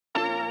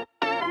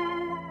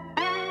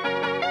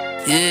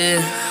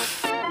Yeah.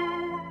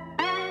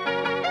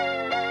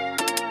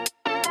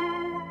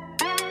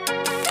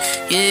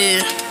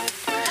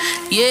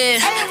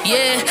 Yeah.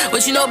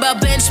 What you know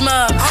about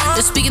Benchmark?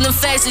 They're speaking the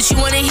facts that you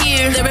wanna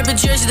hear. That rapper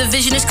jersey, the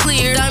vision is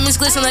clear.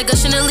 Diamonds glisten like a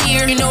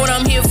chandelier. You know what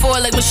I'm here for,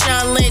 like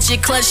Marshawn Lynch.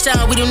 At clutch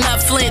time, we do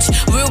not flinch.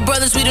 Real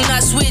brothers, we do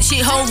not switch.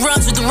 Hit home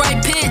runs with the right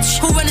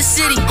pitch. Who run the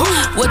city?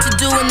 What to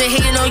do when they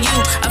hating on you?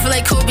 I feel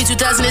like Kobe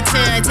 2010.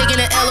 I ain't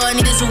taking an L, all I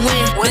need is a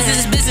win.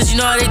 Business is business,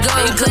 you know how they go.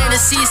 You playing the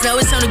seats, now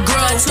it's time to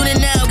grow. Tune in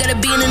now, gotta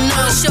be in the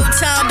know.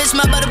 Showtime, bitch,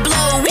 my about to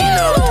blow. We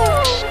know.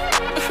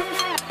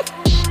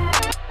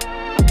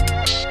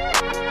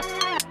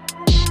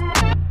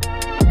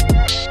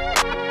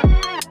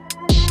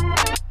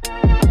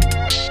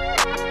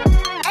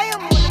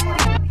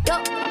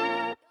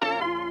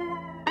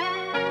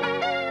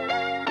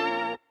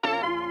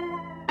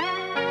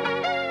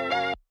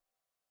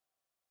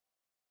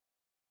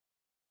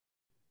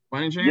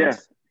 By any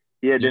chance?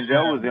 Yeah.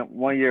 Denzel was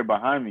 1 year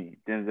behind me.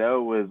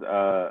 Denzel was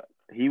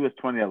he was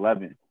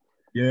 2011.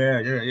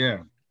 Yeah.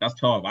 That's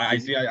tough. I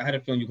see. I had a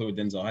feeling you played with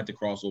Denzel. I had to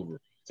cross over.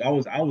 So I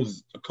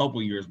was a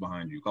couple years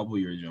behind you, a couple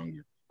years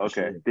younger.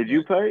 Okay. Sure. Did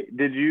you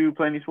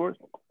play any sports?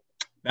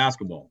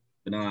 Basketball,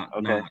 but not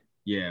football.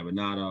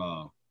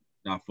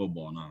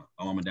 Nah.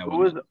 My mom and dad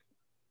was.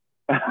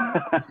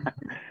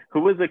 Who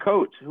was the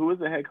coach? Who was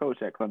the head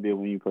coach at Columbia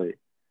when you played?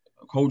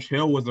 Coach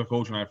Hill was the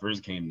coach when I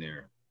first came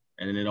there.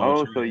 And then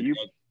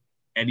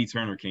Eddie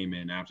Turner came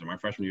in after my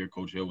freshman year.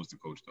 Coach Hill was the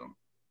coach, though.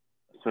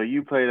 So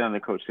you played under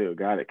Coach Hill,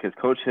 got it? Because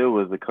Coach Hill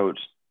was the coach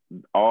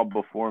all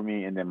before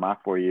me, and then my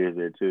 4 years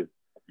there too.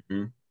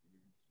 Mm-hmm.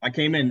 I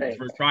came in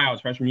for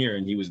tryouts freshman year,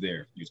 and he was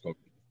there. He was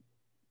coaching.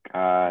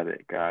 Got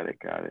it.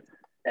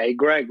 Hey,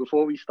 Greg,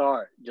 before we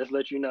start, just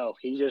let you know,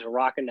 he's just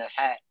rocking the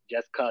hat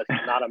just because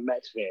he's not a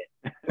Mets fan.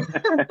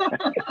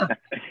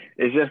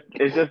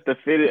 It's just the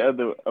fit of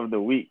the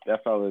week.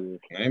 That's all it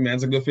is. Hey man,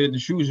 it's a good fit. The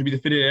shoes should be the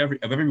fit of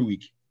every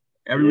week.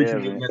 Every week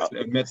should be a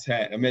Mets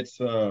hat, a Mets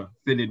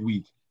fitted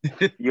week.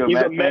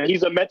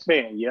 He's a Mets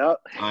fan.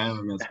 Yep. I am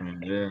a Mets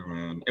fan. Yeah,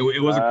 man.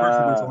 It was a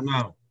curse until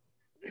now.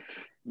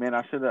 Man,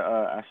 I should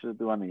have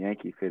threw on the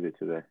Yankee fitted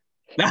today.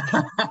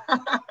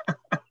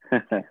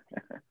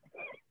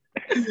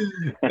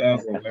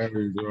 That's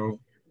hilarious, bro.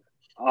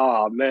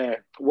 Oh, man.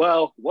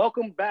 Well,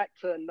 welcome back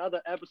to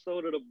another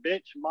episode of the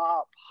Bitch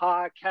Mob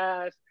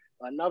Podcast,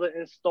 another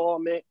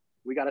installment.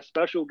 We got a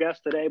special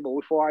guest today, but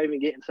before I even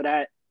get into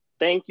that,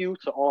 thank you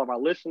to all of our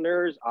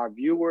listeners, our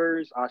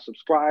viewers, our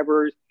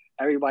subscribers,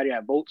 everybody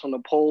that votes on the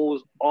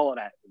polls, all of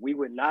that. We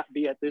would not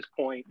be at this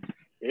point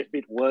if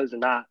it was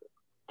not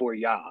for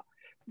y'all.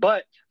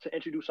 But to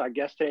introduce our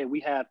guest today, we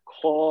have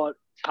Claude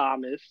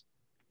Thomas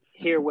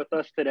here with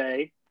us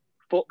today,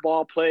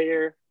 football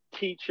player,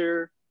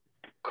 teacher,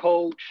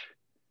 coach,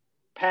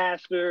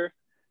 pastor,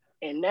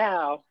 and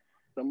now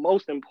the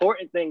most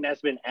important thing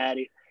that's been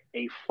added,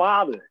 a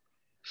father.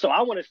 So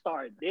I want to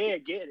start there,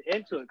 getting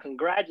into it.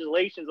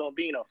 Congratulations on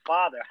being a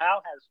father.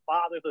 How has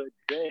fatherhood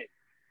been?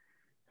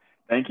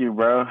 Thank you,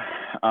 bro.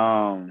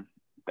 Well,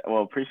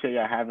 appreciate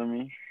y'all having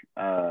me.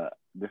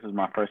 This is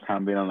my first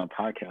time being on a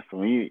podcast. So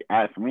when you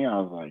asked me, I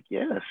was like,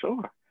 yeah,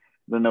 sure.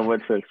 Didn't know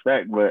what to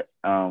expect, but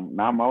now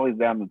I'm always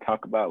down to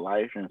talk about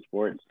life and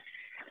sports.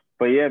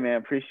 But yeah, man,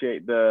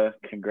 appreciate the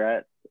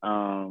congrats.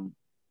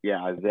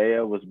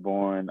 Isaiah was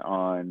born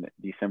on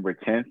December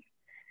 10th,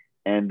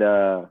 and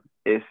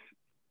there's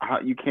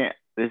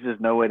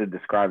just no way to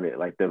describe it.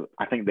 Like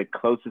I think the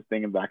closest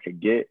thing that I could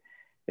get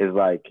is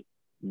like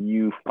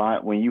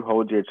when you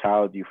hold your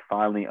child, you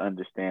finally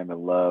understand the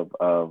love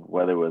of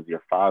whether it was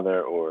your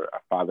father or a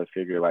father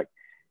figure. Like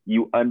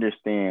you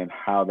understand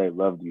how they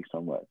loved you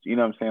so much. You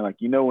know what I'm saying? Like,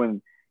 you know,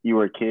 when you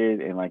were a kid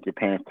and like your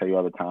parents tell you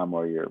all the time,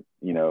 or your,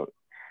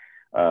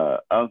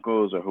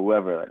 uncles or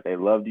whoever, like, they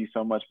loved you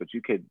so much, but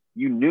you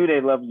knew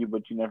they loved you,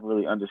 but you never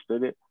really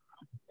understood it.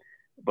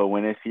 But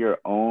when it's your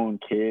own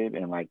kid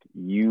and like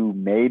you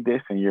made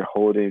this and you're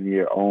holding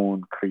your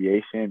own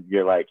creation,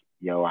 you're like,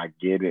 yo, I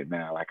get it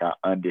now. Like I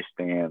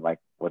understand like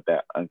what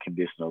that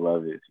unconditional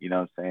love is. You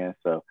know what I'm saying?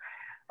 So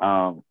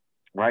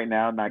right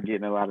now, not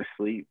getting a lot of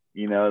sleep,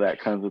 that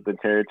comes with the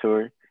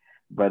territory.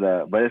 But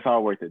it's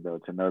all worth it though,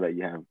 to know that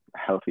you have a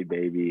healthy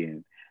baby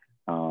and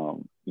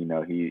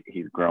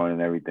he's growing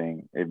and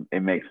everything.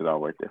 It makes it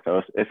all worth it.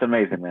 So it's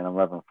amazing, man. I'm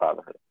loving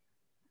fatherhood.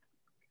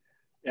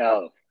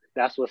 Yo,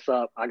 that's what's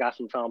up. I got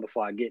some time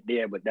before I get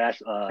there, but that's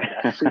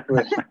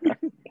super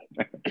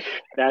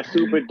that's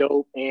super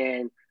dope.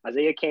 And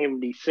Isaiah came in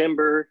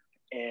December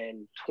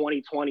in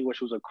 2020, which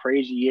was a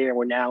crazy year.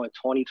 We're now in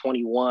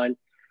 2021.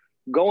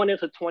 Going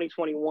into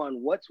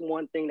 2021, what's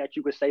one thing that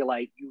you could say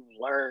like you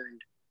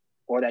learned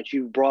or that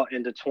you brought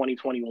into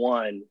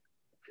 2021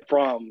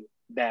 from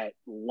that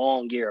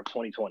long year of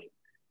 2020?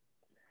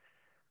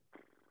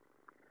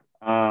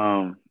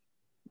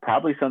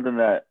 Probably something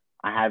that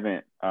I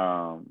haven't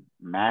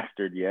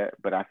mastered yet,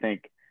 but I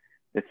think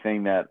the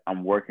thing that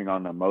I'm working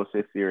on the most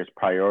this year is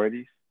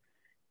priorities.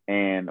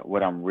 And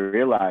what I'm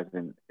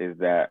realizing is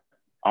that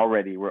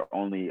already we're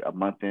only a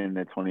month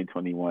into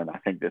 2021. I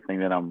think the thing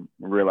that I'm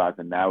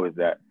realizing now is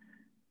that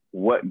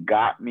what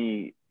got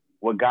me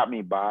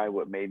by,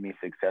 what made me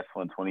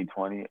successful in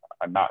 2020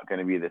 are not going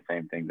to be the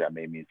same things that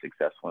made me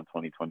successful in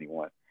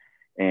 2021.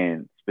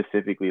 And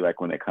specifically,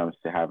 like when it comes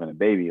to having a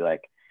baby,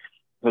 like,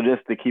 so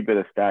just to keep it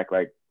a stack,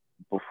 like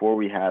before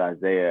we had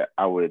Isaiah,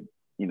 I would,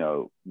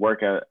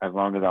 work as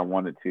long as I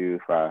wanted to.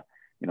 If I,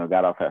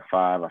 got off at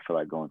 5, I feel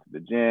like going to the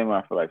gym.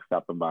 I feel like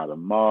stopping by the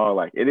mall.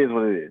 Like, it is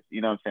what it is.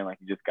 You know what I'm saying? Like,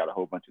 you just got a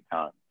whole bunch of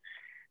time.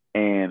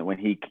 And when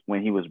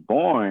he was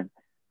born,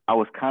 I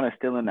was kind of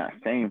still in that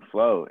same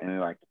flow, and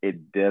like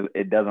it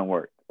doesn't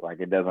work. Like,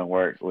 it doesn't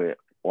work with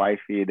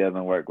wifey. It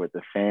doesn't work with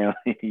the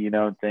family. You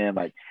know what I'm saying?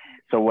 Like,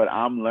 so what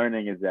I'm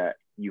learning is that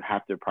you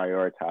have to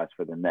prioritize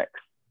for the next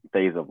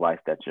phase of life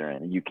that you're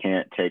in. You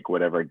can't take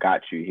whatever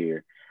got you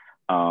here.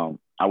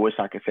 I wish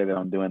I could say that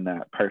I'm doing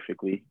that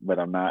perfectly, but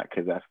I'm not,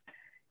 because that's,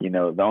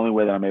 the only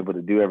way that I'm able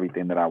to do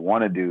everything that I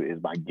want to do is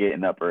by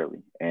getting up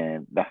early,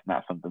 and that's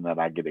not something that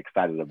I get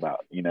excited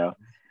about.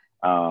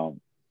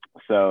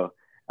 So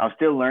I'm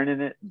still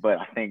learning it, but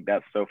I think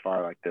that's so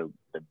far like the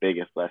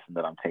biggest lesson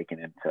that I'm taking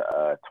into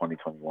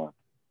 2021.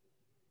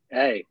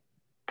 Hey,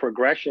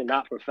 progression,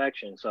 not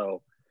perfection.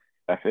 So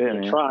that's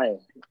it.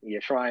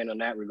 You're trying on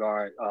that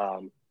regard.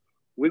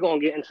 We're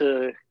gonna get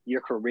into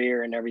your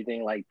career and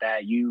everything like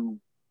that. You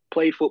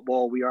played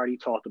football. We already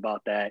talked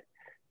about that.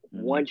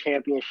 Mm-hmm. Won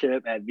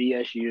championship at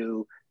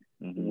VSU.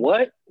 Mm-hmm.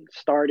 What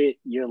started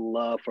your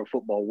love for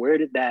football? Where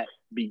did that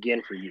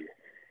begin for you?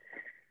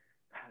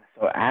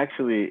 So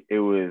actually, it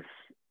was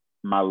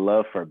my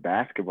love for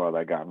basketball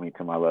that got me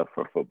to my love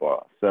for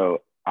football.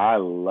 So I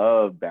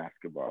love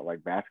basketball.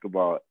 Like,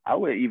 basketball, I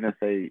would even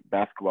say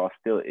basketball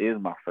still is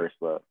my first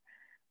love.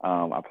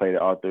 I played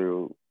it all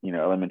through,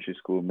 elementary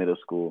school, middle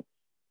school,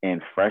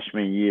 and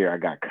freshman year I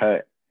got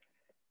cut.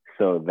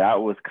 So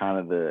that was kind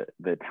of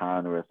the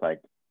time where it's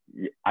like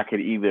I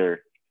could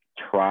either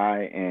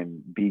try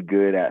and be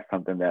good at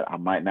something that I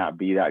might not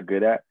be that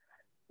good at,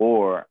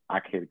 or I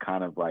could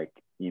kind of like,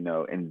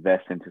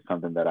 invest into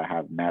something that I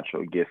have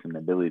natural gifts and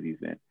abilities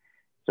in.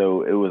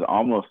 So it was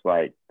almost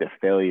like the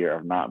failure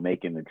of not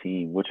making the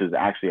team, which was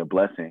actually a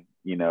blessing,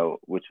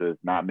 which was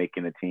not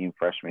making the team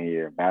freshman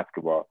year in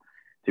basketball,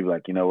 to be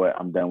like, you know what,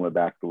 I'm done with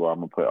basketball. I'm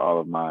going to put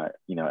all of my,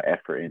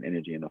 effort and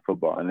energy into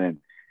football. And then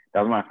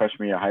that was my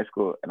freshman year of high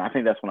school. And I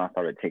think that's when I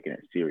started taking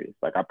it serious.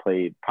 Like, I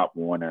played Pop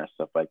Warner and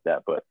stuff like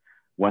that. But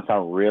once I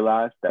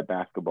realized that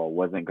basketball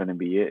wasn't going to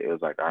be it, it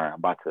was like, all right, I'm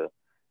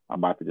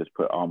about to just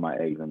put all my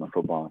eggs in the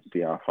football and see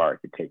how far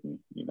it could take me,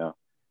 No,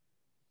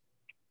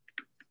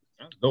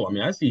 I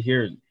mean, I see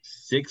here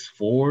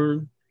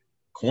 6'4"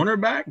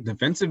 cornerback,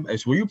 defensive.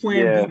 Were you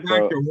playing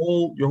fullback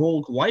your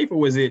whole life, or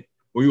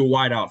were you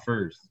wide out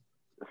first?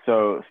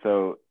 So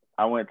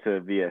I went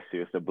to VSU.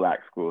 It's a black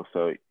school.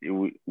 So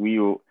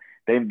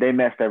they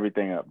messed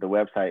everything up. The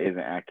website isn't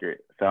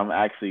accurate. So I'm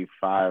actually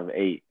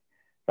 5'8".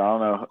 So I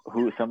don't know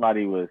who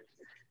somebody was.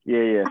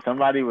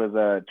 Somebody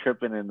was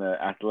tripping in the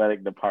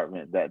athletic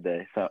department that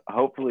day. So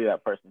hopefully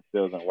that person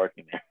still isn't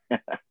working there.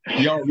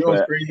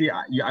 It's crazy.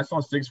 I saw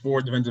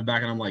 6'4" defensive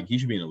back, and I'm like, he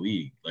should be in the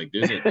league. Like,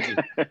 there's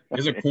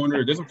a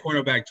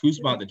cornerback 2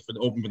 spot that's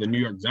open for the New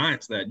York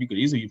Giants that you could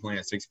easily be playing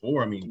at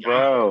 6'4". I mean,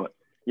 bro,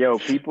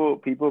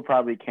 people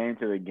probably came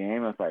to the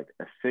game. It's like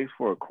a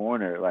 6'4"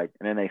 corner, like,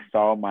 and then they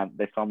saw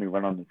me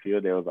run on the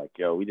field. They was like,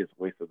 yo, we just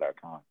wasted our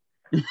time.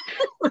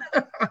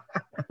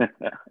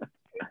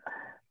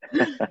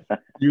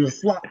 You're a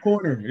slot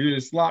corner. You're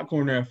a slot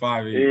corner at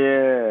 5'8".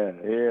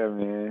 Yeah,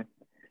 man.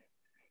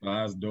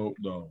 That's dope,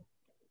 though.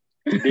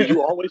 Did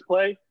you always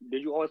play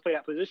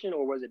that position,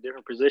 or was it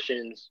different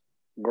positions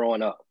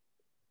growing up?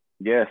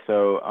 Yeah,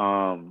 so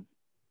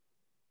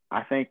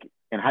I think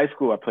in high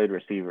school I played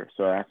receiver.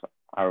 So that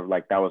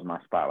was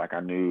my spot. Like, I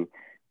knew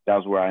that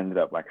was where I ended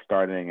up like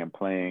starting and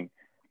playing.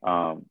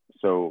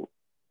 So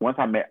once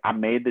I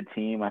made the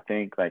team, I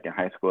think like in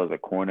high school as a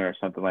corner or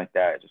something like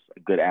that, just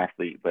a good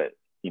athlete, but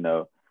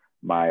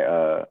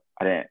my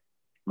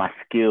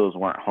skills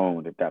weren't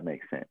honed, if that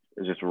makes sense.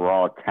 It's just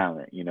raw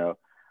talent,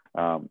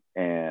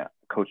 and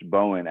Coach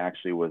Bowen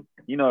actually was,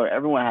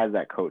 everyone has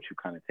that coach who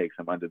kind of takes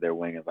them under their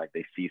wing, as like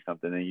they see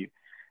something in you.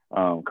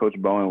 Coach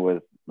Bowen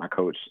was my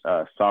coach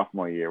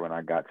sophomore year when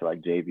I got to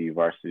like JV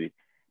varsity,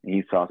 and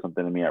he saw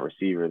something in me at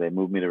receiver. They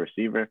moved me to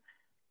receiver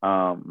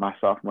my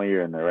sophomore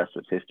year, and the rest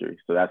was history.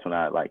 So that's when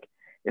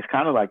it's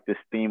kind of like this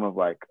theme of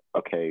like,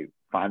 okay,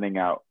 finding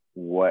out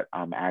what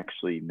I'm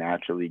actually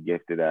naturally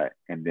gifted at,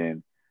 and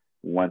then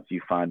once you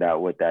find out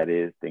what that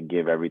is, then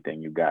give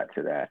everything you got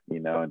to that,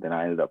 and then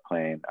I ended up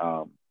playing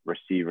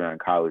receiver in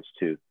college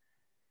too.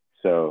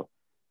 So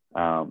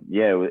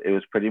it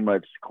was pretty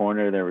much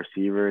corner then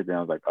receiver. Then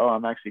I was like, oh,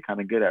 I'm actually kind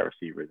of good at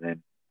receiver.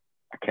 Then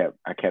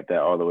I kept that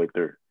all the way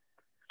through.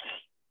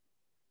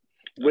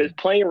 With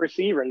playing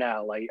receiver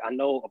now, like, I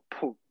know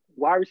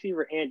wide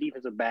receiver and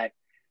defensive back,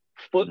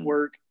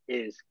 footwork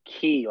is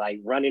key, like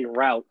running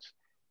routes.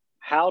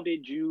 How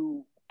did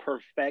you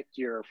perfect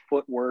your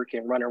footwork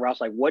and running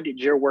routes? Like, what did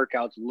your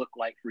workouts look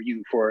like for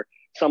you? For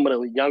some of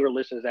the younger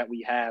listeners that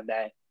we have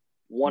that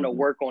want to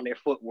work on their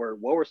footwork,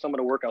 what were some of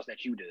the workouts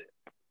that you did?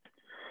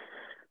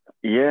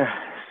 Yeah.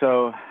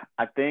 So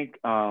I think,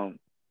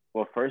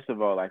 well, first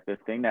of all, like the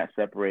thing that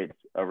separates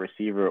a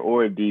receiver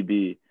or a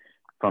DB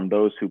from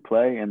those who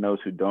play and those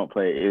who don't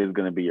play is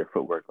going to be your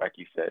footwork, like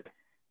you said.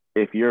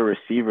 If you're a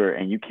receiver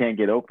and you can't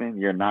get open,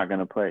 you're not going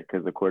to play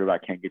because the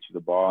quarterback can't get you the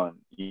ball, and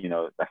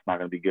that's not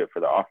going to be good for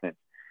the offense.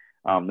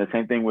 The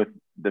same thing with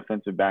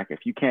defensive back.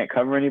 If you can't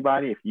cover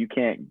anybody, if you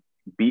can't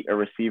beat a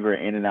receiver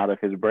in and out of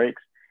his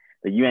breaks,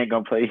 then you ain't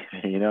going to play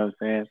either, you know what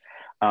I'm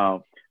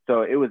saying?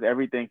 So it was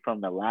everything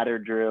from the ladder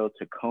drill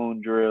to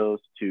cone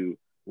drills to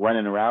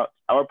running routes.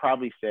 I would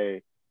probably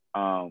say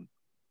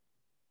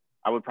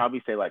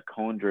like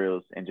cone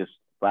drills and just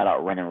flat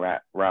out running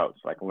routes,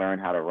 like learn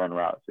how to run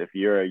routes. If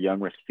you're a young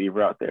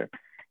receiver out there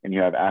and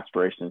you have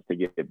aspirations to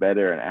get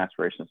better and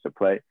aspirations to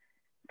play,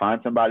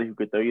 find somebody who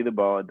could throw you the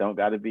ball. It don't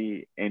got to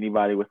be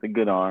anybody with a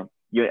good arm.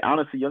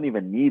 Honestly, you don't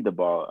even need the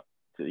ball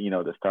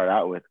to start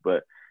out with,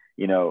 but,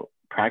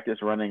 practice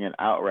running an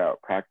out route,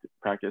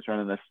 practice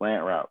running a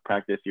slant route,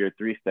 practice your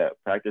 3-step,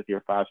 practice your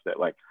 5-step,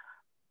 like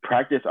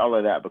practice all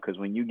of that, because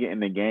when you get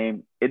in the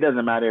game, it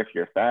doesn't matter if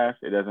you're fast.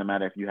 It doesn't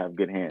matter if you have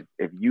good hands.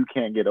 If you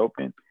can't get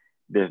open,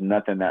 there's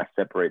nothing that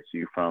separates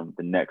you from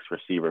the next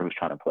receiver who's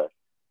trying to play.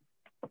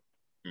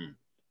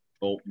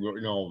 Well,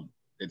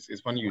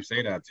 it's funny you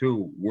say that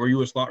too. Were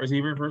you a slot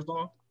receiver first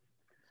off?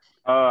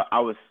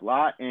 I was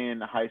slot in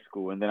high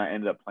school, and then I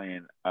ended up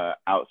playing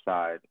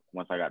outside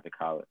once I got to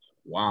college.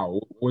 Wow.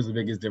 What was the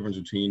biggest difference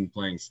between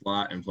playing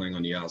slot and playing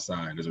on the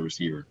outside as a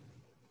receiver?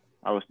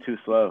 I was too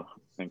slow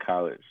in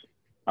college.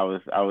 I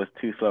was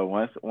too slow.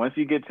 Once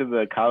you get to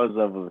the college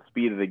level, the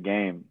speed of the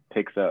game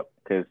picks up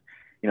because,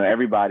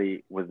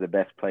 everybody was the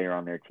best player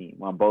on their team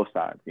on both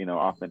sides,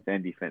 offense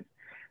and defense.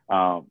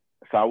 So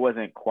I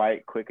wasn't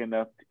quite quick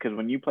enough because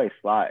when you play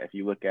slot, if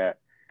you look at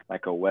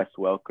like a Wes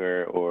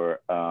Welker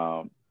or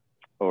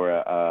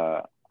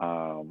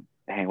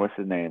what's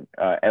his name?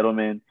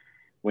 Edelman.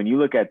 When you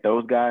look at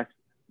those guys,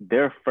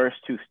 their first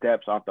 2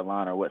 steps off the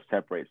line are what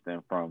separates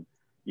them from,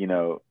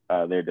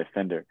 their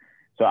defender.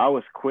 So I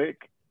was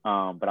quick,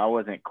 but I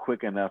wasn't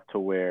quick enough to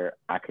where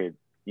I could,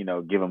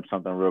 give them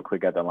something real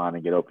quick at the line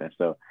and get open.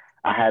 So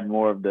I had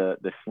more of the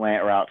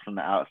slant routes from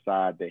the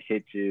outside, the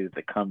hitches,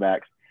 the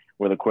comebacks,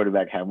 where the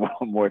quarterback had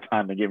more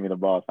time to give me the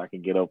ball so I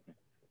could get open.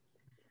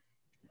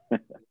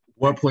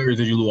 What players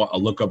did you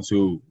look up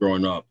to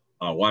growing up,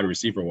 wide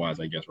receiver-wise,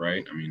 I guess,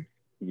 right? I mean,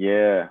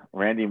 yeah,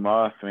 Randy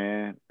Moss,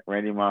 man.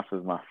 Randy Moss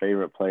was my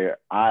favorite player.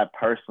 I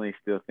personally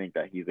still think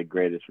that he's the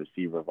greatest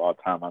receiver of all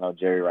time. I know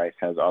Jerry Rice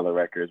has all the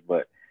records,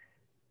 but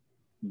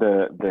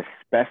the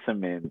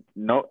specimen,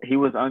 he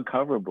was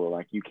uncoverable.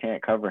 Like, you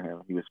can't cover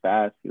him. He was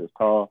fast. He was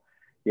tall.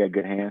 He had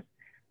good hands.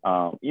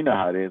 You know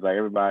how it is. Like,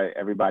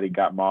 everybody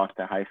got mossed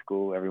in high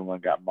school. Everyone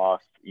got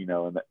mossed, in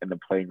the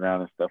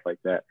playground and stuff like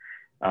that.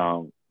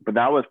 But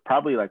that was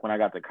probably like when I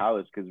got to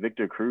college, because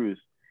Victor Cruz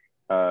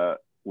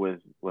was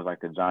like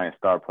the giant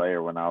star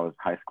player when I was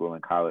high school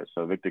and college.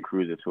 So Victor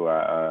Cruz is who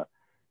I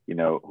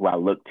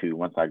looked to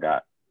once I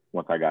got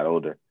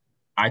older.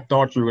 I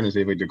thought you were going to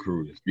say Victor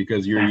Cruz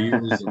because your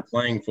years of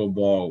playing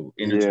football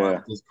intertwined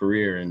with his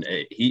career, and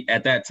he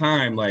at that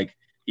time, like,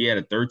 he had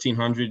a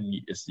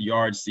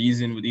 1,300-yard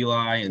season with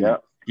Eli, and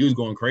he was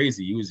going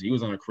crazy. He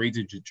was on a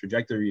crazy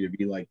trajectory to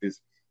be like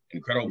this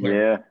incredible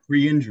player,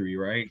 pre-injury,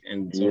 right?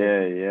 And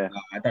so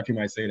I thought you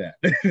might say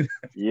that.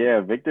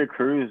 Yeah, Victor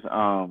Cruz.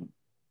 I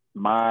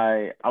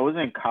was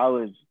in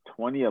college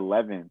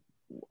 2011,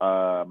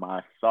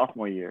 my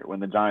sophomore year, when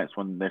the Giants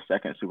won their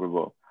second Super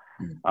Bowl.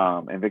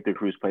 And Victor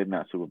Cruz played in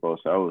that Super Bowl,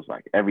 so it was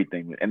like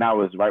everything. And that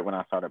was right when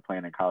I started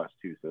playing in college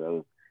too. So that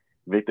was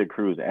Victor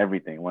Cruz,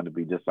 everything. I wanted to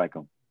be just like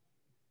him.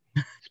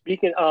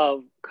 Speaking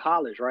of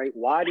college, right?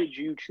 Why did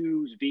you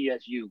choose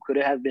VSU? Could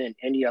it have been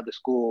any other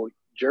school?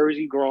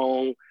 Jersey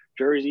grown,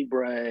 Jersey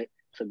bred,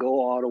 to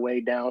go all the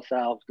way down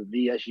south to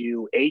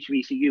VSU,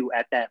 HBCU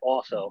at that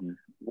also. Mm-hmm.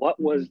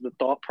 What was the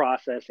thought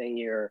process in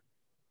your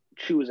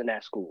choosing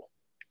that school?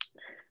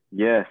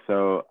 Yeah,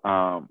 so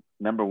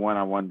number one,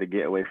 I wanted to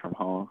get away from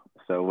home,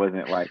 so it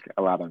wasn't like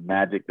a lot of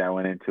magic that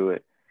went into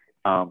it.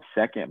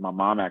 Second, my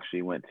mom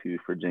actually went to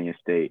Virginia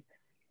State,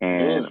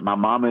 and my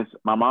mom is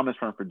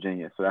from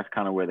Virginia, so that's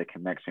kind of where the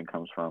connection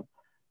comes from.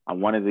 I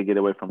wanted to get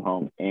away from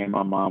home, and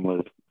my mom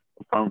was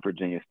from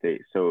Virginia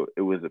State, so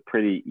it was a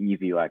pretty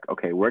easy, like,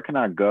 okay, where can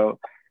I go?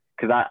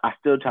 Because I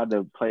still tried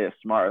to play it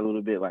smart a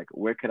little bit, like,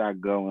 where could I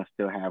go and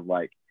still have,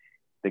 like,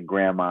 the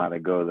grandma to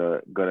go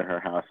to her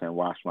house and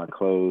wash my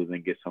clothes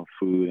and get some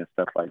food and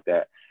stuff like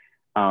that.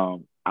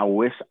 I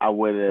wish I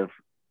would have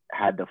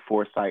had the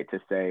foresight to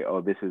say, oh,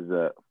 this is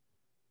a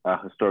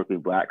historically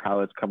Black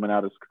college coming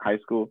out of high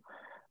school.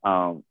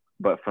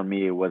 But for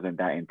me, it wasn't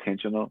that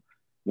intentional.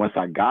 Once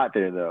I got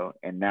there, though,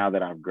 and now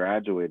that I've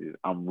graduated,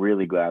 I'm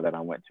really glad that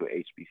I went to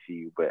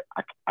HBCU. But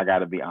I got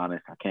to be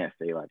honest, I can't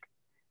say, like,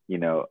 you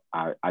know,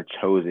 I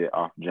chose it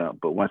off jump.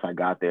 But once I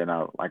got there and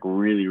I, like,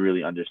 really,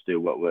 really understood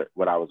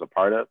what I was a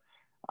part of,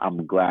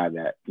 I'm glad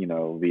that, you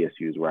know,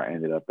 VSU is where I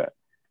ended up at.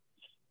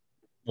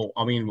 Well,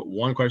 I mean,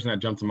 one question that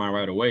jumped to mind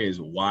right away is,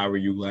 why were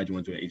you glad you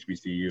went to an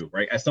HBCU,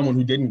 right? As someone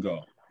who didn't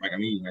go, like, I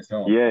mean,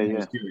 myself. Yeah.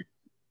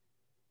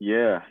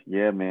 Yeah,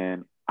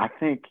 man. I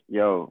think,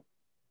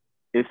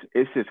 it's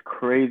this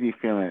crazy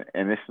feeling,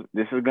 and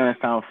this is gonna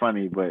sound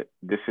funny, but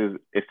it's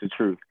the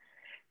truth.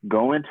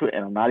 Going to,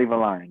 and I'm not even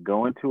lying,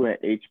 going to an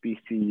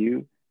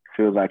HBCU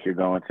feels like you're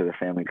going to the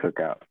family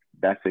cookout.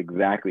 That's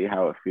exactly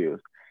how it feels.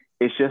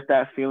 It's just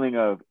that feeling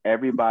of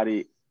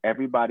everybody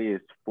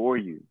is for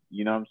you.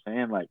 You know what I'm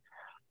saying? Like,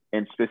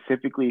 and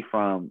specifically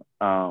from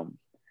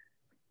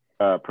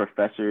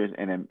professors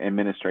and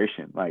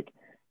administration, like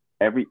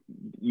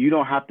you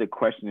don't have to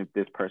question if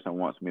this person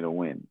wants me to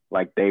win.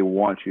 Like, they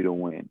want you to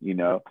win,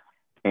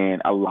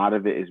 and a lot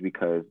of it is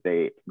because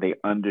they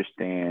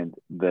understand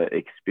the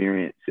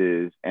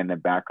experiences and the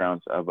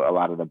backgrounds of a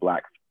lot of the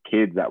Black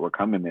kids that were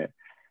coming there,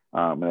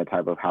 and the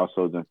type of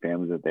households and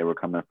families that they were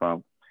coming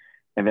from.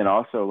 And then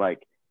also,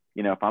 like,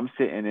 if I'm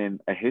sitting in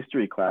a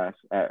history class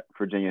at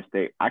Virginia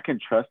State, I can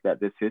trust that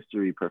this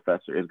history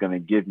professor is going to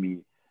give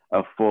me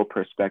a full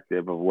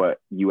perspective of what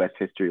U.S.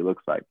 history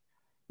looks like.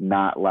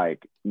 Not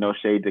like, no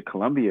shade to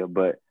Columbia,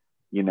 but,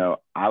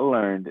 I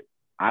learned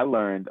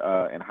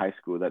in high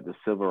school that the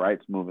civil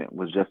rights movement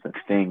was just a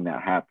thing that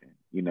happened,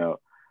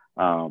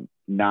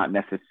 not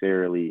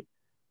necessarily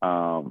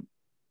a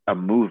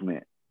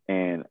movement,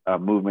 and a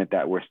movement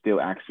that we're still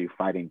actually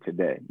fighting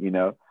today,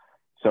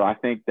 So I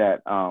think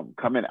that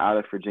coming out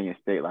of Virginia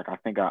State, like, I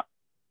think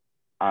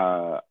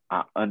I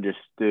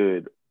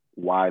understood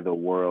why the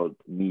world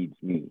needs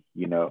me,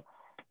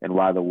 and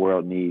why the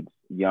world needs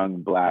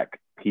young Black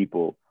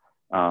people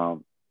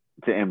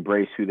to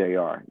embrace who they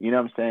are. You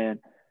know what I'm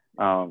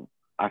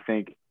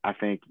saying?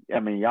 I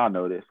mean, y'all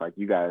know this, like,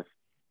 you guys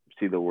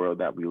see the world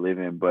that we live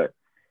in, but,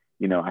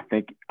 I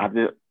think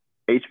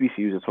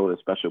HBCUs just hold a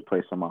special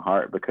place in my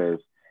heart, because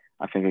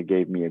I think it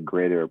gave me a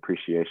greater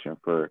appreciation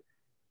for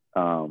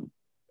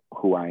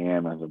who I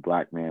am as a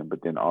Black man,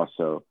 but then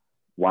also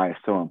why it's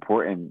so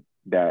important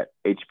that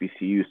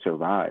HBCUs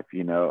survive.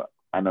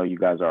 I know you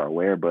guys are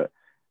aware, but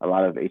a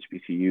lot of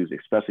HBCUs,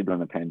 especially during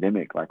the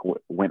pandemic, like,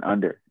 went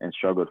under and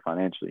struggled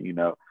financially,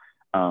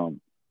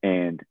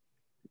 and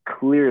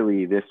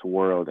clearly this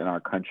world and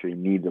our country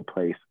needs a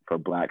place for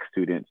Black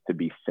students to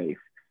be safe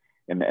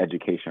in the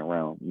education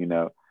realm,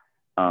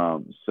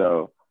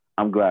 so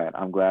I'm glad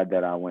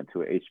that I went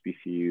to a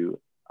HBCU.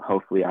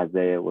 Hopefully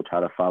Isaiah will try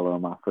to follow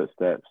in my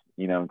footsteps,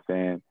 you know what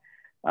I'm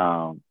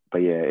saying?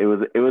 But yeah, it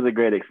was a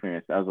great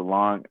experience. That was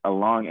a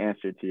long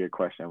answer to your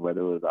question, but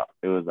it was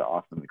an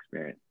awesome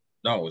experience.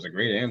 No, it was a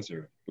great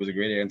answer.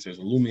 It's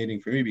illuminating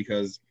for me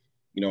because,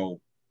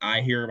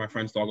 I hear my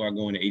friends talk about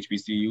going to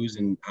HBCUs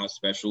and how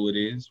special it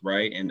is,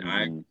 right? And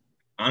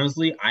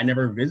I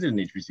never visited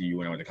an HBCU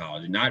when I went to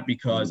college. Not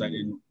because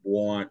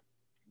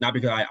not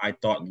because I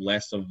thought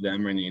less of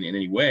them in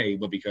any way,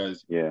 but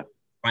because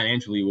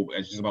financially,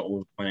 it's just about what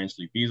was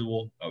financially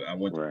feasible. I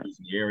went to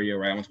the area,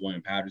 right? I went to one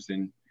in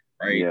Patterson,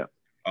 right? Yeah.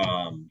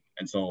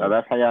 And so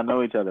that's how y'all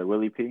know each other,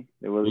 Willie P.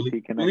 The Willie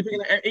P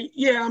connection.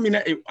 Yeah, I mean,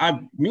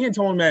 me and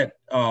Tone met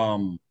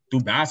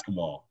through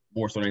basketball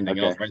more so than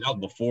anything else, right? That was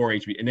before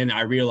HB, and then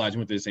I realized we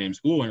went to the same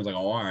school, and it was like,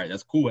 oh, all right,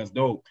 that's cool, that's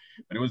dope.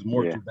 But it was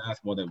more through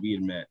basketball that we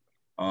had met.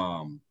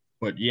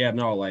 But yeah,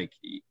 no, like,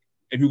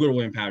 if you go to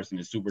William Patterson,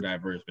 it's super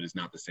diverse, but it's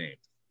not the same.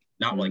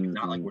 Not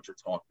like what you're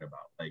talking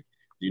about. Like,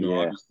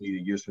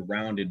 obviously you're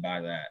surrounded by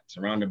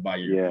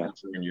your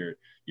culture, and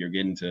you're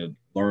getting to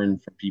learn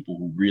from people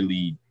who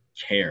really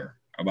care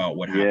about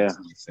what happens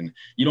next. And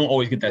you don't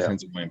always get that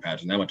sense of William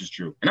Patterson. That much is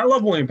true. And I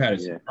love William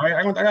Patterson. Right?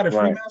 I got a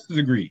free master's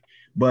degree,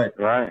 but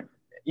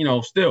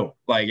still,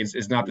 like,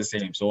 it's not the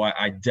same. So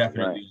I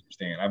definitely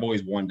understand. I've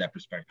always wanted that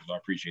perspective. So I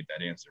appreciate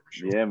that answer for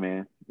sure. Yeah,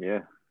 man. Yeah.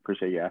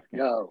 Appreciate you asking.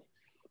 Yo,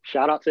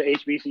 shout out to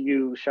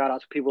HBCU. Shout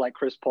out to people like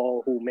Chris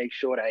Paul, who make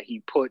sure that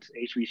he puts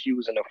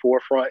HBCUs in the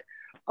forefront.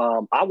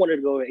 I wanted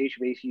to go to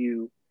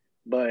HBCU,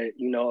 but, it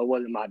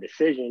wasn't my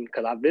decision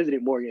because I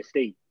visited Morgan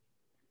State.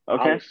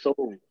 Okay.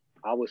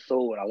 I was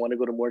sold. I want to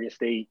go to Morgan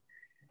State.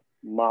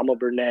 Mama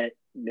Burnett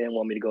didn't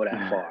want me to go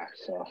that far.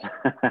 So,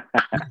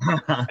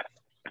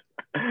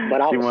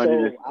 but I was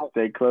sold.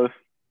 Stay close.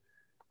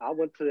 I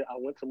went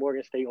to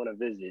Morgan State on a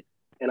visit,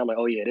 and I'm like,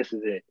 oh yeah, this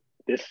is it.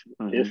 This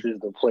is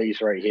the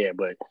place right here.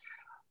 But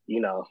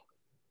you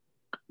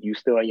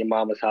still in your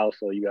mama's house,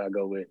 so you gotta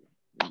go with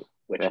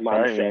what your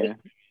mama said.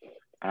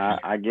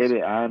 I get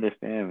it. I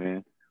understand,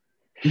 man.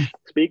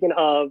 Speaking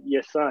of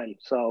your son,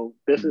 so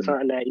this is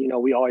something that,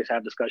 we always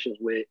have discussions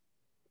with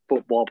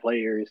football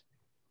players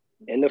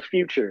in the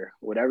future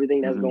with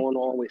everything that's going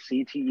on with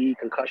CTE,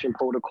 concussion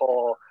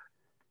protocol.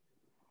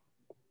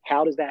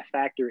 How does that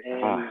factor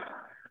in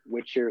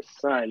with your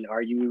son?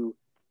 Are you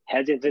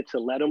hesitant to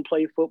let him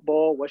play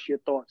football? What's your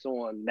thoughts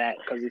on that?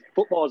 Because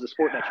football is a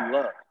sport that you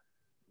love.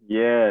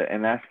 Yeah,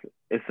 and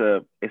it's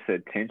a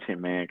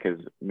tension, man, because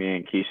me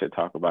and Keisha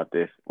talk about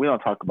this. We don't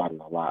talk about it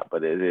a lot,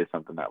 but it is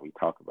something that we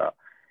talk about.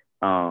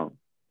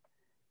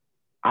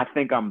 I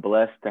think I'm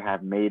blessed to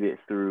have made it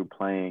through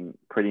playing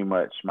pretty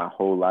much my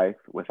whole life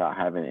without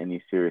having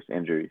any serious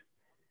injuries.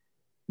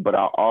 But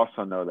I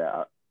also know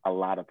that a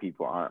lot of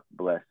people aren't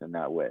blessed in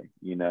that way,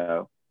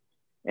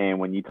 And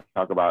when you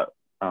talk about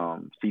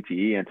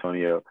CTE,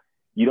 Antonio,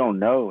 you don't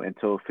know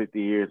until 50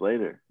 years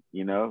later,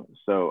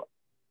 So,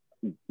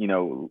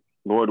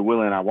 Lord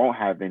willing, I won't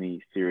have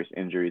any serious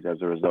injuries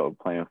as a result of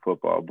playing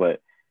football.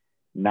 But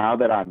now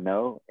that I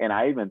know, and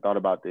I even thought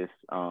about this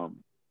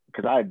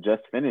because I had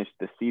just finished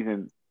the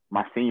season,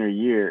 my senior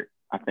year.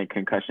 I think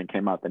concussion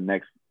came out the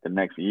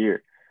next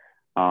year.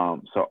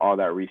 So all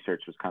that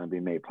research was kind of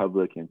being made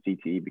public, and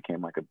CTE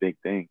became like a big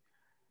thing.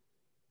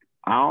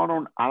 I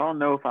don't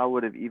know if I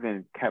would have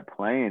even kept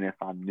playing if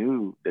I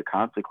knew the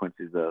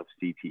consequences of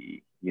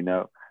CTE,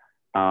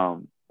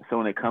 So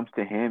when it comes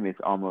to him, it's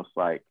almost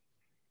like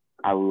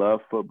I love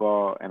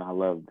football and I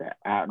love the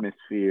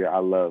atmosphere. I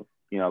love,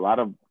 a lot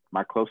of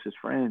my closest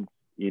friends,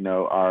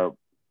 are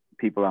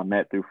people I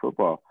met through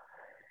football.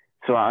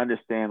 So I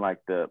understand like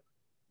the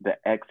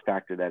X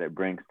factor that it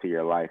brings to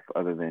your life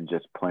other than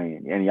just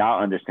playing. And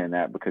y'all understand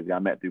that because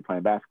y'all met through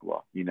playing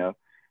basketball,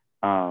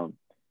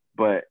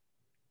 But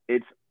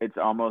it's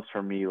almost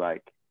for me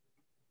like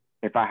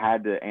if I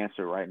had to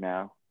answer right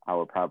now, I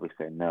would probably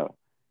say no.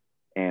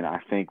 And I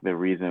think the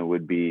reason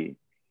would be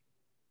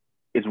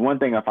it's one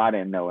thing if I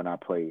didn't know and I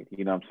played,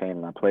 you know what I'm saying?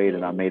 And I played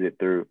and I made it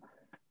through.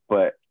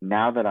 But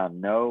now that I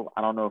know,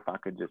 I don't know if I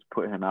could just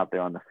put him out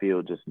there on the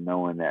field just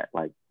knowing that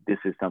like this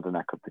is something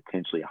that could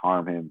potentially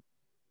harm him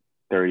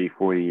 30,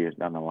 40 years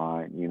down the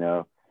line,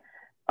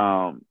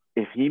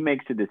 If he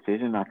makes a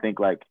decision, I think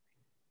like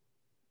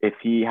if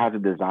he has a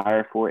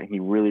desire for it and he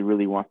really,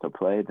 really wants to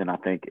play, then I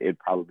think it'd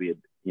probably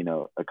be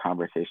a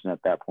conversation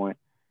at that point.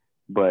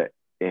 But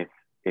if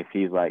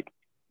he's like,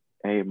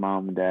 hey,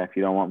 mom and dad, if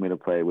you don't want me to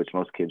play, which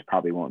most kids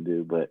probably won't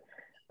do, but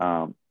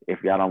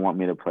if y'all don't want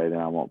me to play, then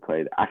I won't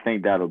play. I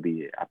think that'll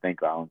be it. I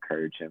think I'll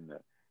encourage him to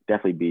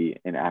definitely be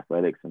in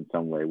athletics in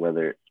some way,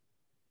 whether it's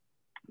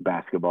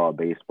basketball,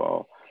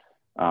 baseball,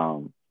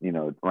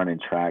 running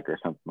track or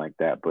something like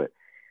that. But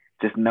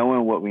just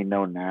knowing what we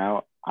know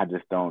now, I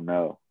just don't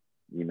know.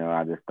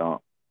 I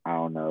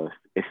don't know.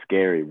 It's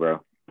scary, bro.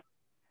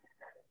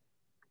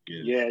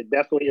 Yeah, it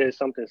definitely is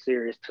something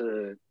serious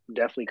to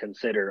definitely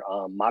consider.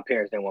 My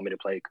parents didn't want me to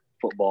play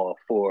football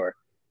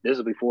this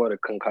was before the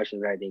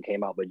concussions and everything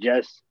came out, but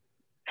just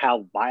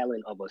how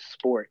violent of a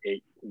sport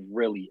it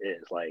really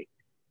is. Like,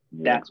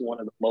 that's one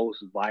of the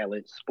most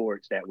violent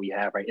sports that we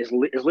have, right? It's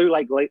literally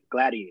like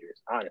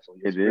gladiators, honestly.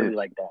 It's really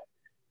like that.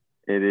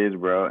 It is,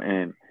 bro.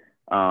 And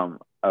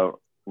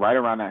right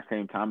around that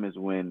same time is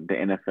when the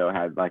NFL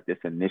had like this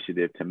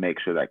initiative to make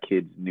sure that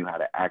kids knew how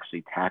to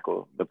actually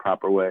tackle the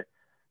proper way,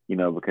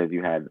 because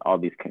you had all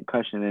these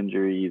concussion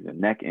injuries and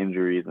neck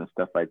injuries and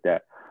stuff like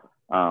that.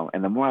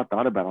 And the more I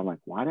thought about it, I'm like,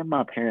 why did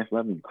my parents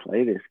let me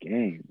play this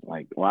game?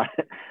 Like, why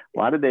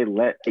did they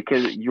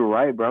because you're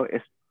right, bro.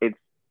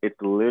 It's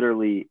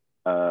literally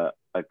a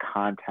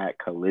contact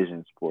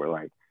collision sport.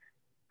 Like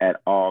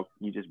at all,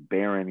 you just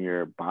bearing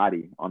your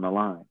body on the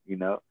line,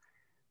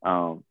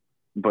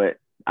 but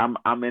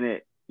I'm in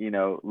it,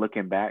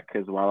 looking back,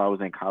 because while I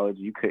was in college,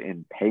 you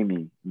couldn't pay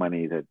me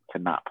money to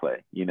not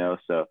play,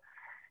 So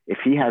if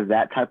he has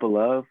that type of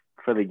love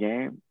for the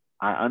game,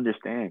 I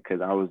understand,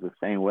 because I was the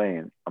same way,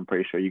 and I'm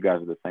pretty sure you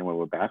guys are the same way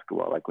with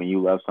basketball. Like when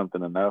you love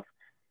something enough,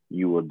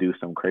 you will do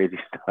some crazy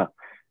stuff,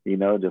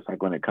 just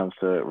like when it comes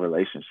to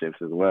relationships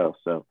as well.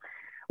 So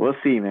we'll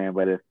see, man.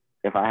 But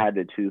if I had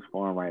to choose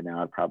for him right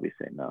now, I'd probably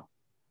say no.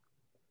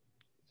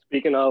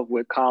 Speaking of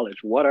with college,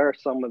 what are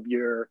some of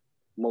your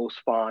most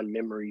fond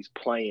memories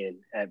playing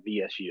at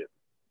VSU?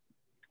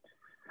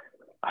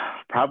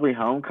 Probably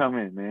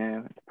homecoming,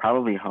 man.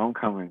 Probably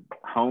homecoming.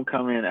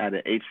 Homecoming at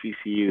an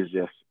HBCU is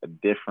just a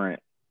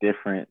different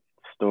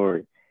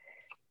story.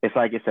 It's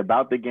like it's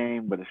about the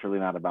game, but it's really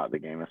not about the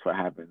game. That's what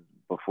happens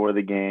before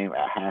the game,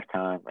 at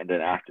halftime, and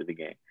then after the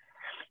game.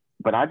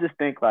 But I just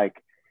think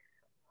like,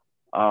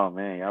 oh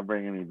man, y'all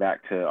bringing me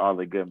back to all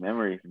the good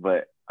memories.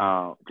 But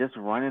just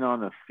running on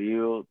the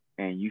field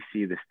and you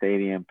see the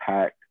stadium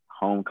packed.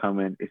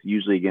 Homecoming, it's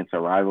usually against a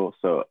rival.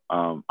 So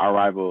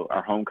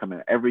our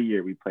homecoming, every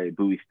year we play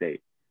Bowie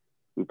State.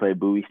 We play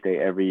Bowie State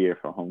every year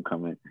for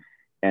homecoming.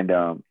 And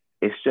to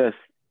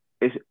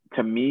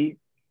me,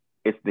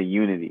 it's the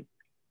unity.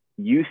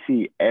 You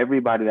see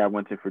everybody that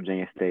went to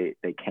Virginia State,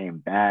 they came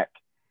back,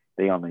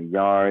 they on the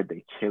yard,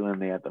 they chilling,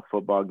 they at the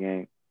football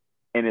game.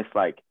 And it's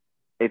like,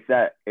 it's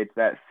that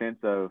sense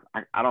of,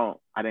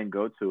 I didn't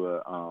go to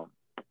a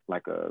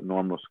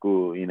normal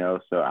school,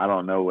 so I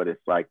don't know what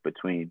it's like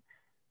between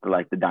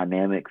like the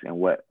dynamics and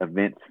what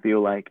events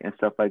feel like and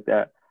stuff like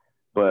that.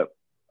 But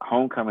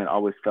homecoming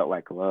always felt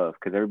like love,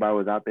 because everybody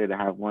was out there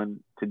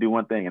to do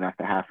one thing, and that's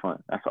to have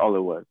fun. That's all it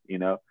was,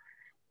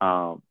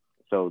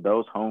 So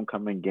those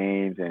homecoming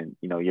games and,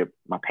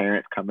 my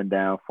parents coming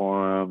down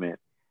for them and,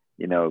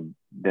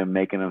 them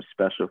making them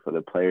special for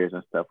the players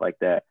and stuff like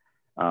that.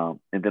 And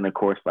then of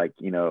course, like,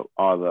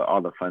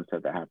 all the fun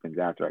stuff that happens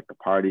after, like the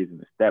parties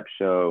and the step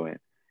show. And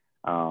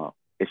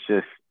it's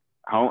just,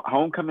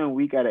 homecoming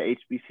week at a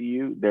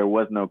HBCU, there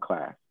was no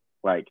class.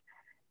 Like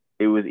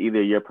it was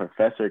either your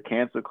professor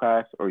canceled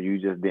class or you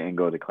just didn't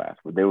go to class.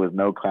 But there was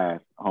no class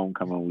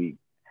homecoming week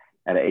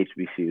at a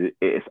HBCU.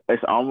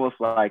 It's almost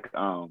like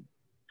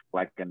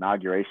like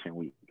inauguration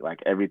week. Like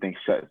everything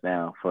shuts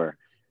down for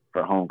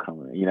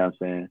homecoming. You know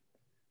what I'm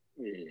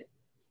saying?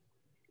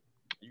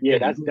 Yeah,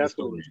 that's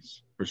definitely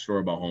for sure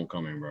about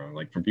homecoming, bro.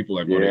 Like for people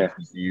that go to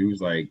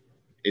HBCUs, like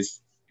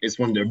it's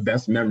one of their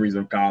best memories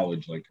of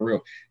college. Like for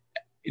real.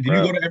 Did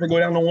you ever go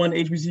down to one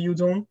HBCU,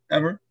 Tom?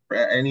 Ever?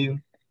 Any?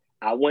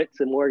 I went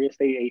to Morgan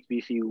State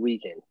HBCU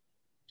weekend.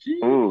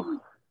 Jeez. Ooh.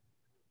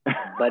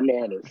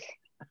 Bananas.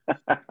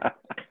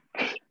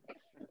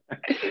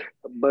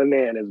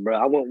 Bananas, bro.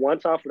 I went one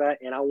time for that,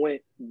 and I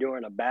went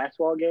during a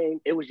basketball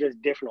game. It was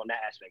just different on that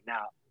aspect.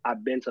 Now,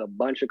 I've been to a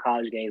bunch of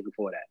college games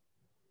before that.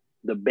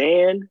 The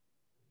band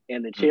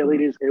and the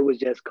cheerleaders, it was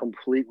just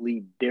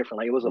completely different.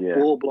 Like, it was a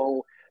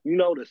full-blown,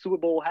 the Super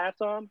Bowl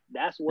halftime,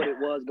 that's what it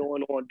was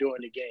going on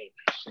during the game.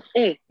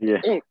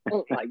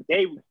 Like,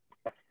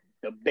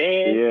 the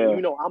band,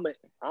 and,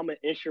 I'm an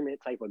instrument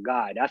type of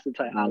guy. That's the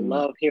type I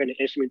love hearing the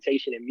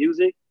instrumentation and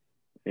music.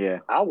 Yeah.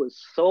 I was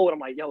sold. I'm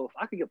like, yo, if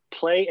I could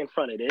play in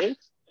front of this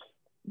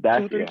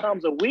 2-3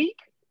 times a week.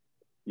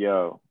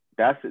 Yo,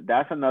 that's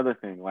another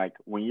thing. Like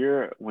when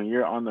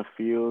you're on the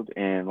field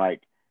and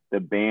like the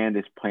band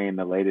is playing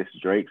the latest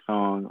Drake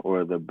song,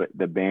 or the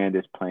band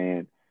is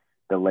playing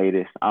the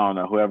latest, I don't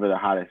know, whoever the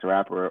hottest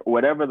rapper,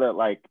 whatever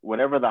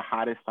the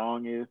hottest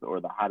song is,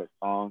 or the hottest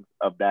songs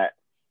of that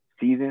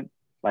season,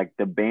 like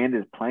the band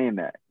is playing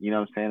that. You know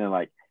what I'm saying? And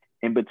like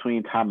in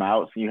between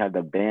timeouts, you have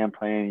the band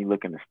playing, you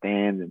look in the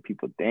stands and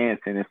people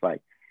dancing. It's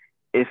like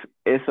it's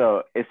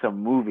a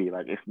movie.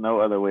 Like it's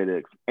no other way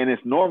to, and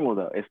it's normal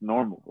though. It's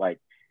normal. Like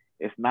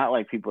it's not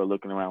like people are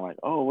looking around like,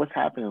 oh, what's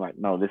happening? Like,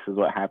 no, this is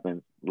what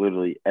happens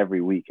literally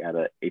every week at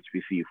a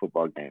HBCU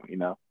football game.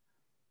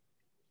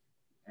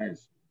 That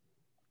is.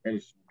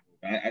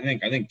 I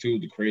think too,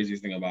 the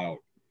craziest thing about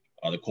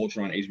the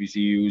culture on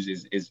HBCUs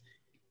is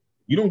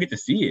you don't get to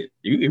see it.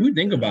 If you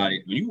think about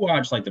it, when you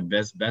watch like the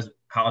best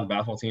college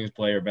basketball teams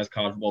play or best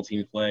college football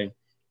teams play,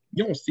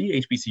 you don't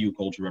see HBCU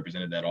culture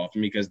represented that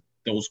often because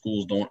those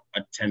schools don't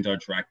tend to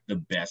attract the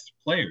best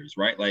players,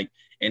 right? Like,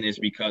 and it's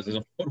because there's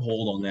a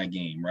foothold on that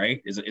game,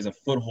 right? Is a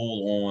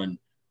foothold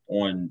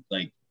on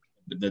like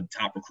the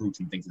top recruits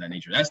and things of that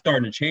nature. That's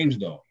starting to change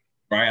though,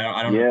 right?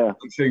 I don't know.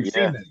 I'm sure you've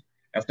seen that.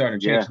 That's starting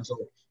to change. So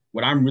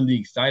what I'm really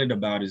excited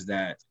about is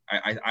that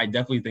I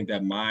definitely think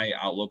that my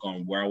outlook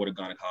on where I would have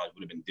gone to college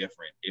would have been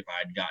different if I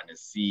had gotten to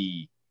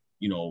see,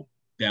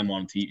 them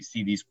on TV,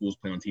 see these schools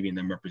play on TV and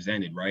them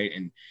represented, right?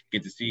 And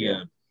get to see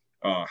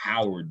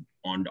Howard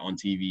on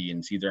TV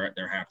and see their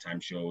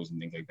halftime shows and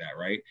things like that,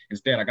 right?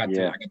 Instead, I got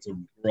to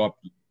grow up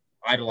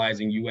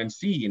idolizing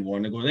UNC and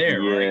wanting to go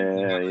there, right?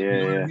 You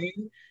know what I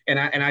mean? And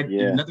I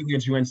nothing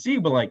against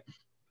UNC, but like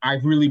I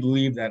really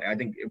believe that I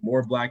think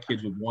more Black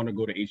kids would want to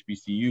go to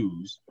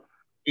HBCUs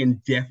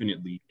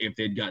indefinitely if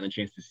they'd gotten a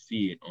chance to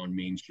see it on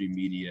mainstream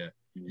media.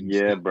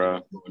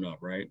 Bro. Growing up,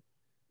 right?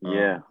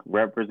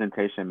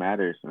 Representation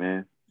matters,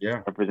 man.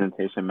 Yeah,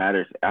 representation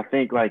matters. I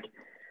think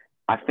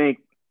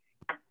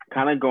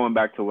kind of going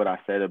back to what I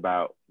said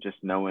about just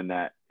knowing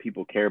that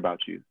people care about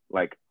you.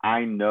 Like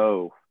I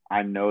know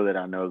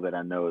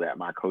that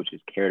my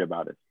coaches cared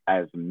about us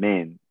as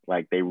men.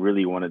 Like they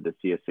really wanted to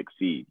see us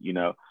succeed.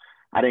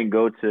 I didn't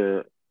go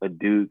to a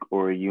Duke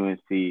or a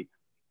UNC,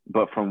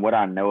 but from what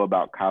I know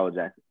about college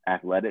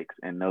athletics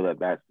and know that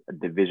that's a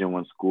Division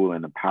I school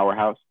and a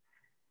powerhouse,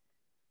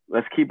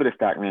 let's keep it a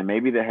stack, man.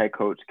 Maybe the head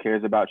coach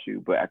cares about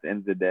you, but at the end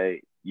of the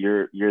day,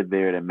 you're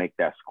there to make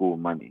that school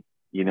money.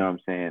 You know what I'm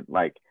saying?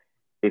 Like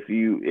if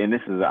you, and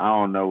this is, I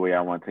don't know where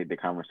I want to take the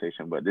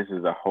conversation, but this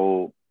is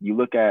you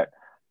look at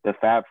the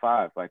Fab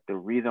Five, like the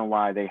reason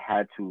why they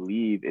had to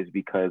leave is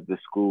because the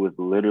school was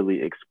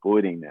literally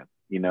exploiting them,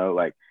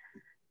 like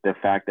the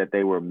fact that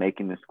they were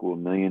making the school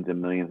millions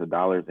and millions of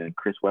dollars and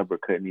Chris Webber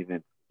couldn't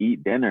even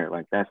eat dinner.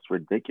 Like that's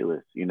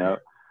ridiculous,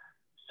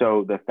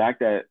 So the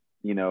fact that,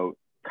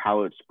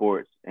 college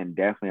sports and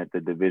definitely at the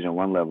Division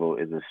I level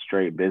is a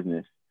straight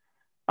business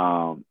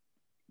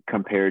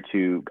compared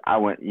to I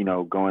went,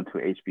 going to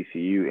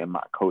HBCU and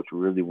my coach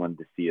really wanted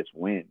to see us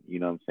win. You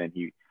know what I'm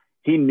saying?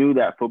 He knew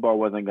that football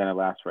wasn't going to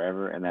last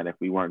forever and that if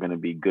we weren't going to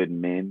be good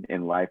men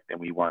in life, then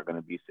we weren't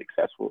going to be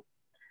successful.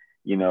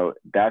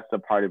 That's the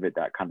part of it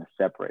that kind of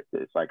separates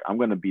it. It's like, I'm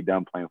going to be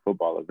done playing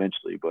football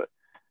eventually, but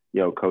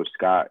Coach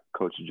Scott,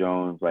 Coach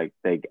Jones, like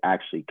they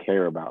actually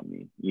care about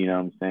me. You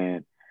know what I'm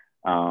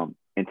saying?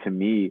 And to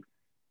me,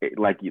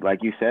 like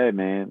you said,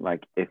 man,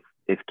 like if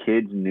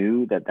kids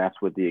knew that that's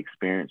what the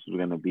experience was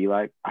going to be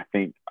like, I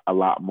think a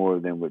lot more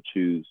of them would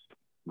choose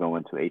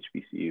going to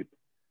HBCU.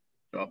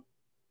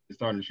 It's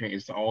starting to change.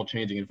 It's all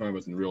changing in front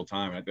of us in real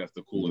time. I think that's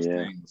the coolest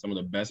thing. Some of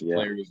the best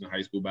players in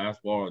high school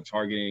basketball are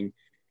targeting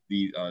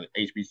the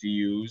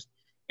HBCUs.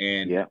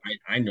 And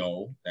I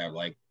know that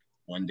like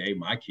one day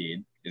my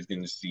kid is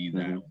going to see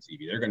that on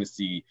TV. They're going to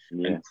see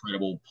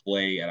incredible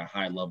play at a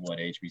high level at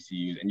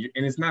HBCUs. And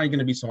it's not going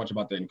to be so much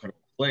about the incredible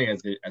play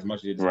as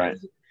much as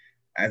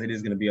it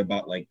is going to be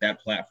about like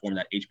that platform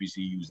that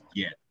HBCUs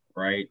get,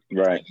 right?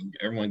 Right. Like,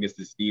 everyone gets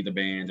to see the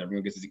bands.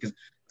 Everyone gets to see, because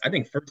I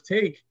think First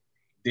Take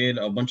did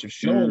a bunch of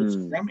shows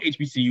from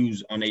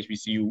HBCUs on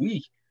HBCU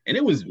week And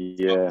it was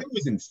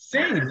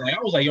insane. Like,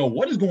 I was like, yo,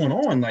 what is going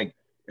on? Like,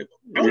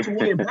 I went to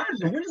one of your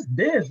practices. What is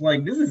this?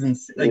 Like, this is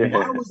insane. Like,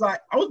 why was I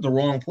was the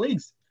wrong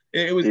place.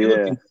 It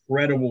looked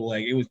incredible.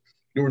 Like,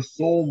 there was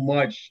so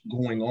much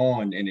going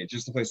on, and it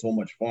just looked like so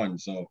much fun.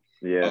 So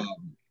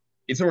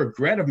it's a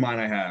regret of mine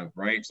I have,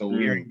 right? So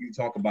hearing you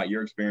talk about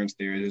your experience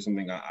there is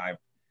something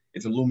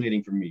it's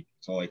illuminating for me.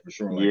 So, like, for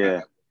sure,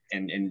 like,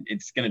 and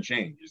it's gonna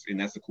change, and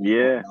that's the cool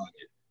part about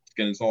it.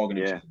 It's all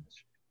gonna change.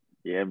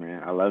 Yeah,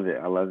 man, I love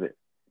it.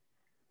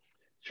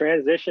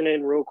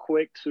 Transitioning real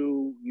quick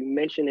to you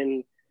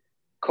mentioning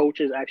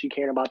coaches actually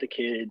caring about the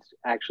kids,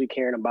 actually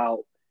caring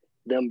about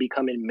them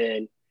becoming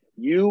men.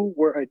 You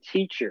were a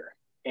teacher,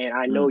 and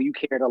I know you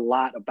cared a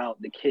lot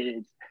about the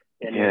kids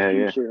and the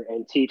future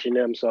and teaching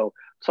them. So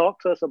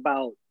talk to us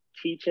about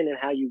teaching and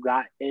how you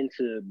got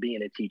into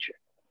being a teacher.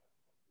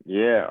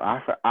 Yeah,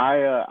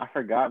 I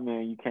forgot,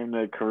 man. You came to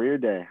a career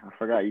day. I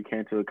forgot you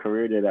came to a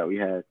career day that we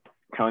had.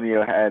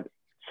 Tonio had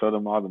showed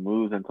them all the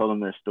moves and told them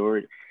their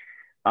story.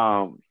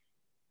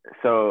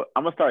 So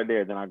I'm gonna start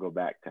there, then I'll go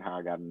back to how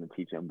I got into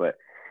teaching. But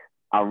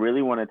I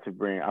really wanted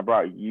to I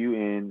brought you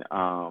in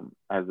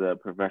as a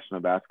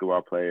professional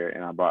basketball player,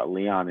 and I brought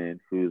Leon in,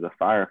 who's a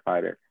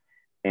firefighter.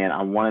 And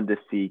I wanted to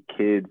see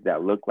kids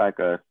that look like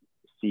us,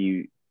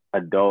 see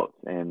adults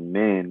and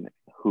men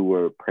who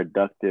were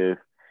productive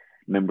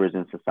members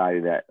in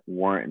society that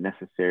weren't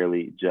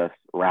necessarily just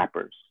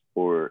rappers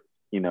or,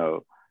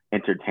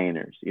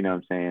 entertainers, you know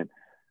what I'm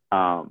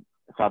saying?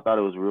 So I thought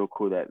it was real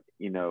cool that,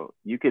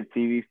 you could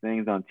see these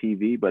things on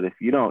TV, but if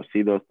you don't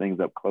see those things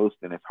up close,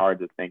 then it's hard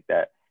to think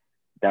that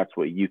that's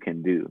what you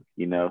can do,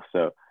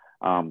 So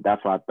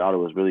that's why I thought it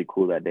was really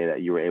cool that day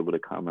that you were able to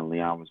come and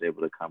Leon was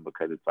able to come,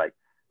 because it's like,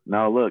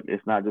 no, look,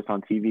 it's not just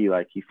on TV.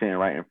 Like, he's sitting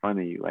right in front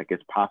of you. Like,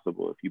 it's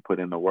possible if you put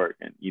in the work,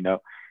 and,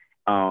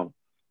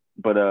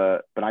 but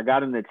I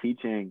got into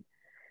teaching.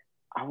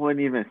 I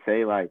wouldn't even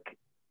say like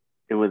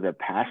it was a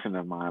passion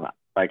of mine.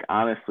 Like,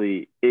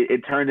 honestly,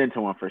 it turned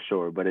into one for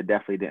sure, but it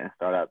definitely didn't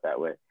start out that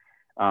way.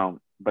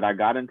 But I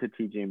got into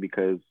teaching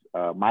because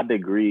my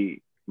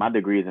degree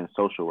is in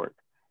social work.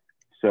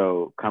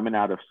 So coming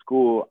out of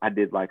school, I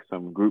did like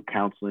some group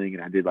counseling,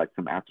 and I did like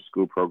some after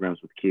school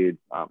programs with kids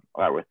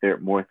that were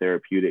more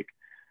therapeutic.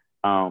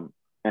 And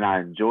I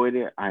enjoyed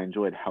it. I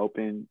enjoyed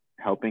helping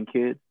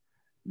kids,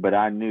 but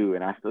I knew,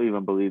 and I still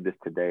even believe this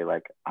today,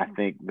 like, I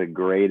think the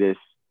greatest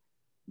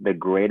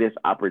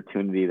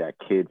opportunity that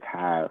kids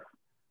have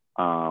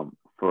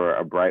for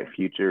a bright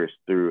future is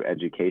through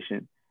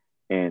education,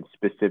 and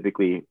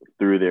specifically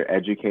through their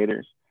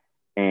educators.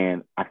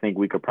 And I think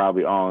we could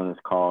probably all on this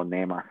call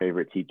name our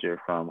favorite teacher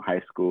from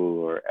high school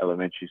or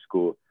elementary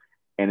school.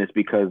 And it's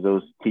because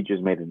those teachers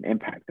made an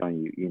impact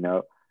on you,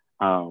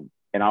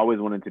 and I always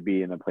wanted to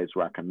be in a place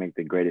where I can make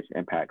the greatest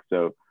impact.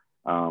 So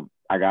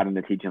I got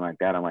into teaching like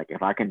that. I'm like,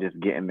 if I can just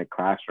get in the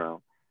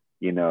classroom,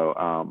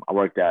 I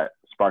worked at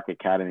Spark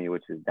Academy,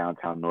 which is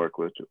downtown Newark,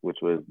 which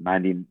was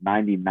 99%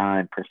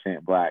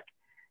 Black,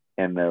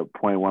 and the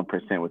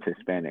 0.1% was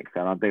Hispanic.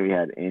 So I don't think we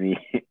had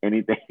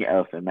anything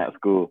else in that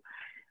school.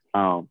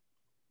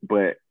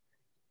 But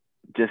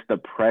just the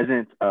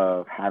presence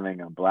of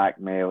having a Black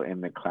male in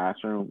the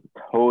classroom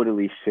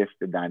totally shifts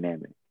the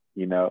dynamic.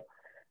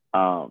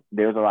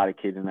 There's a lot of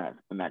kids in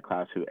that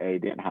class who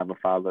didn't have a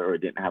father or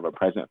didn't have a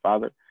present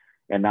father.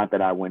 And not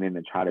that I went in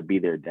to try to be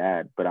their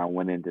dad, but I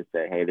went in to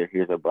say, hey,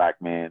 here's a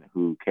Black man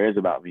who cares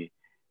about me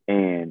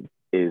and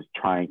is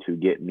trying to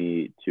get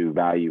me to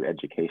value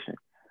education.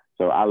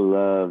 So I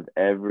loved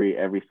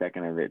every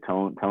second of it.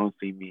 Tone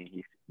seen me.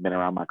 He's been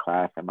around my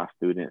class and my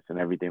students and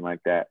everything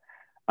like that.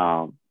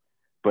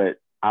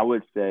 But I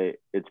would say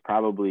it's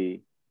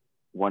probably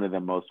one of the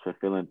most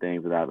fulfilling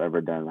things that I've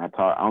ever done. I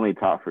only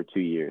taught for 2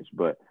 years,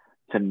 but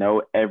to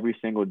know every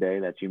single day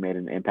that you made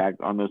an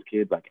impact on those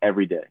kids, like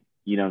every day,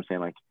 you know what I'm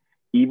saying? Like,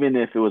 even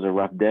if it was a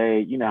rough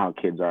day, you know how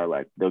kids are,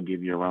 like, they'll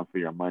give you a run for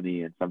your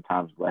money, and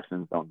sometimes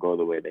lessons don't go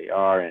the way they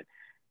are. And,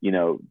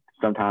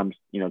 sometimes,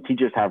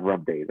 teachers have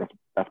rough days.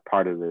 That's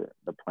part of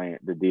the plan,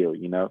 the deal,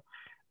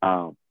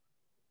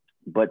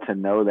 but to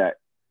know that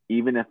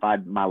even if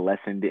my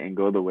lesson didn't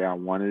go the way I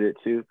wanted it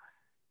to,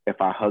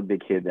 if I hugged the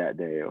kid that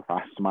day, or if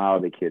I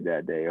smiled at the kid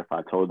that day, or if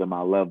I told them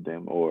I loved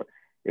them, or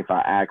if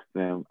I asked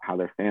them how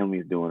their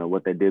family's doing or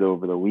what they did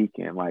over the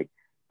weekend, like,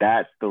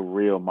 that's the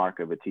real mark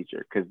of a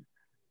teacher. Because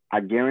I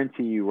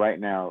guarantee you right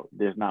now,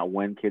 there's not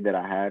one kid that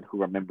I had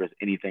who remembers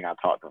anything I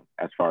taught them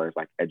as far as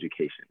like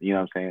education. You know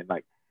what I'm saying?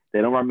 Like,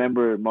 they don't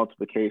remember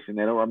multiplication.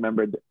 They don't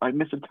remember, like,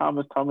 Mr.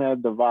 Thomas told me how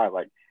to divide.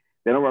 Like,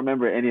 they don't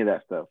remember any of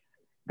that stuff.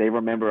 They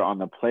remember on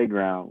the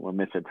playground when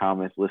Mr.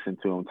 Thomas listened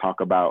to him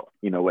talk about,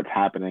 what's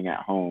happening at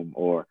home.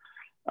 Or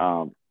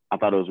I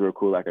thought it was real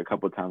cool. Like, a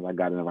couple of times I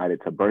got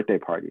invited to birthday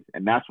parties,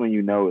 and that's when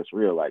it's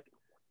real. Like,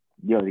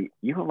 yo,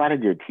 you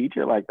invited your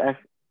teacher? Like,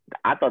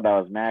 I thought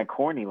that was mad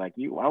corny. Like,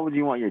 why would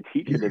you want your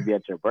teacher to be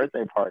at your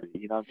birthday party?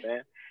 You know what I'm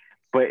saying?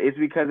 But it's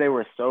because they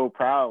were so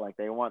proud. Like,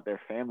 they want their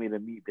family to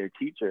meet their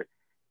teacher.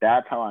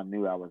 That's how I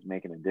knew I was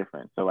making a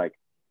difference. So, like,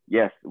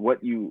 yes,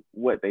 what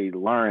they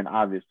learn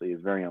obviously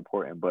is very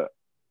important, but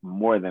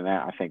more than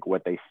that, I think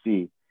what they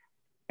see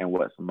and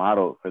what's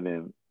modeled for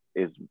them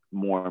is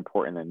more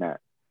important than that.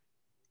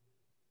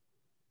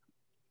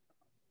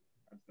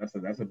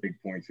 That's a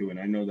big point too. And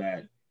I know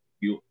that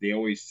they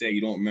always say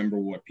you don't remember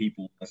what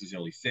people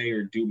necessarily say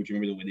or do, but you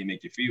remember the way they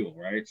make you feel,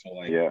 right? So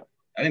like, yeah.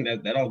 I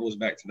think that all goes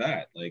back to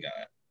that. Like,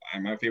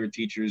 my favorite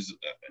teachers,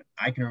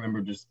 I can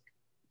remember just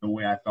the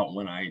way I felt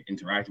when I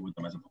interacted with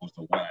them as opposed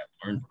to what I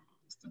learned from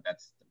them.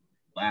 That's the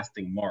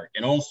lasting mark.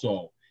 And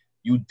also,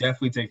 you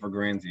definitely take for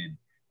granted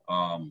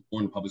going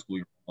to public school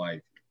your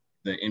life,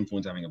 the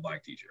influence of having a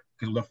Black teacher.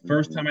 Because the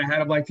first time I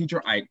had a Black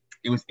teacher,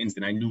 it was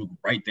instant. I knew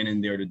right then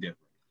and there the difference.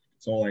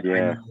 So like,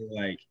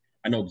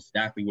 I know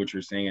exactly what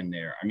you're saying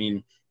there. I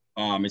mean,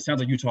 it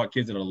sounds like you taught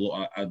kids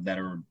that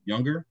are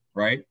younger,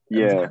 right?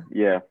 Yeah.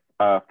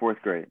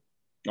 4th grade.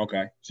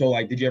 Okay. So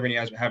like, did you ever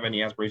have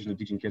any aspirations of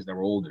teaching kids that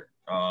were older,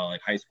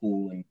 like high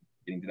school and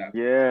getting to that?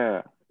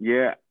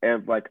 Yeah.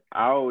 And like,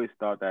 I always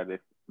thought that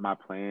if my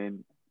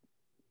plan,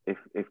 if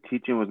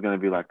teaching was going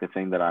to be like the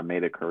thing that I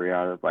made a career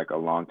out of, like a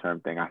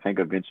long-term thing, I think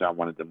eventually I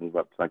wanted to move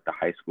up to like the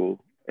high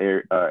school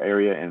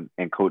area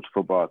and coach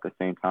football at the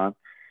same time.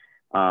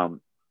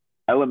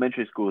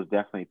 Elementary school is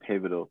definitely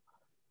pivotal,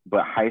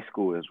 but high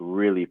school is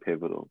really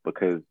pivotal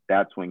because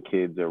that's when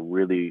kids are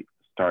really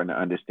starting to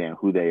understand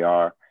who they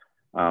are.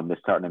 They're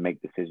starting to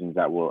make decisions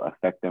that will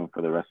affect them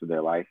for the rest of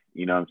their life.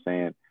 You know what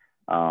I'm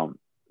saying?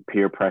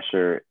 Peer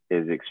pressure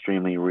is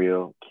extremely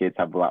real. Kids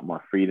have a lot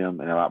more freedom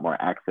and a lot more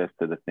access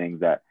to the things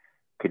that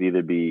could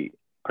either be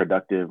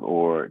productive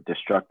or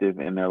destructive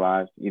in their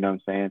lives. You know what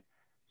I'm saying?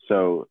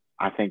 So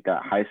I think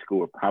that high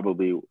school would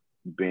probably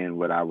been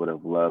what I would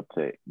have loved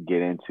to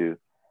get into.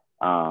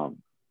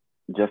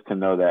 Just to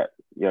know that,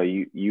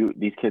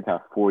 these kids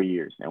have 4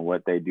 years and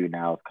what they do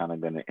now is kind of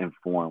going to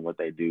inform what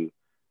they do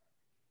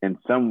in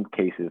some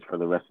cases for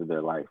the rest of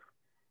their life.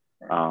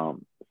 So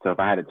if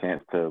I had a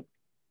chance to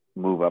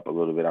move up a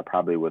little bit, I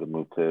probably would have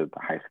moved to the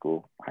high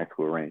school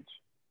range.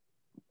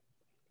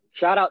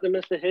 Shout out to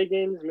Mr.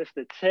 Higgins,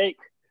 Mr. Take.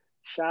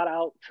 Shout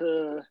out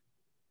to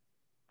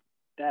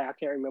that. I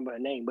can't remember her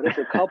name, but it's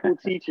a couple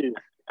teachers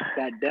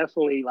that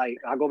definitely, like,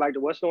 I go back to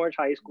Western Orange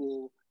High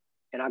School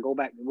and I go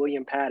back to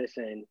William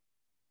Patterson.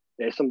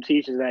 There's some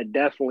teachers that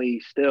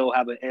definitely still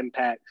have an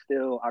impact.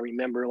 Still, I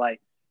remember,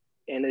 like,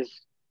 and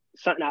it's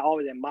something I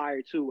always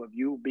admired too of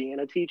you being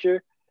a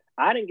teacher.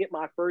 I didn't get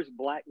my first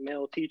Black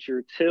male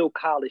teacher till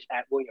college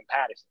at William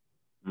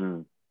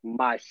Patterson.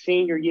 My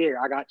senior year,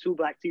 I got 2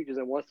 Black teachers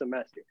in one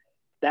semester.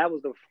 That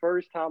was the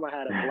first time I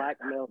had a Black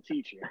male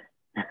teacher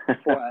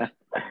for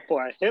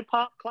a hip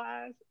hop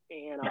class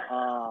and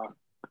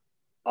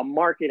a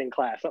marketing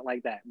class, something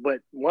like that.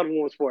 But one of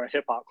them was for a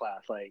hip hop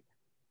class, like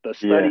the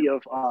study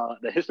of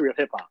the history of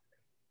hip hop.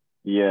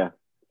 Yeah.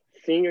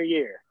 Senior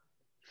year.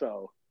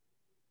 So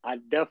I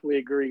definitely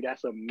agree.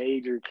 That's a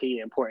major key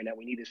and important that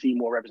we need to see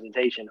more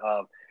representation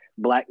of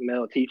Black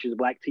male teachers,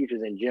 Black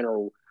teachers in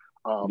general,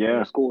 in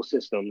the school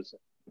systems,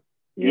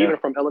 even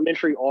from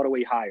elementary all the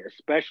way higher,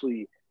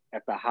 especially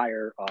at the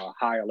higher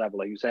level.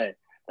 Like you said,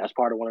 that's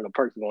part of one of the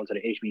perks of going to the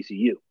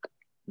HBCU.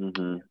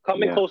 Mm-hmm.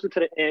 Coming closer to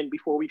the end,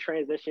 before we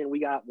transition, we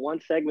got one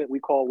segment we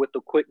call With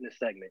the Quickness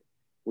segment.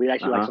 We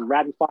actually like some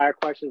rapid fire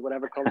questions,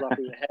 whatever comes off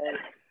in your head.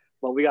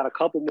 But we got a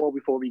couple more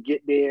before we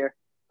get there.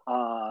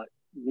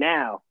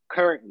 Now,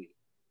 currently,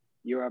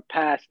 you're a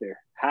pastor.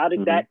 How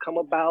did that come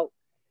about?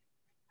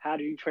 How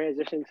did you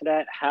transition to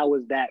that? How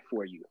was that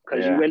for you?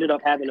 Because you ended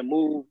up having to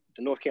move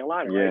to North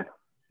Carolina, right?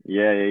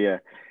 Yeah.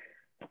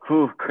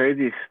 Whew,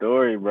 crazy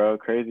story, bro.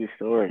 Crazy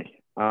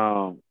story.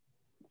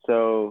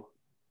 So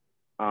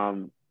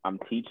I'm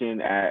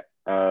teaching at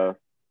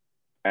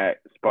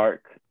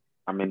Spark.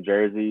 I'm in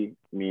Jersey.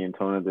 Me and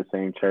Tona the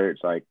same church.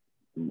 Like,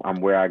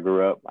 I'm where I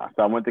grew up.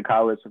 So I went to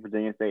college at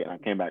Virginia State and I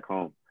came back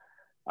home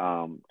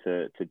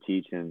to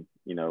teach, and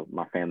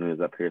my family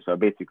was up here. So I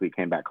basically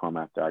came back home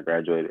after I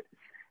graduated.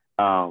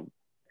 And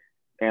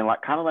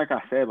like kind of like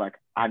I said, like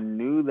I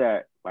knew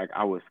that like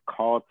I was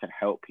called to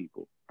help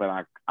people, but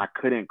I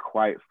couldn't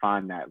quite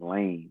find that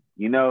lane.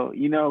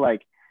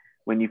 Like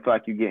when you feel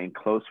like you're getting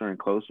closer and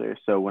closer.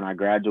 So when I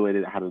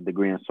graduated, I had a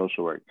degree in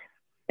social work.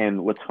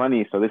 And what's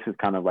funny, so this is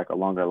kind of like a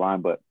longer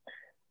line, but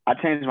I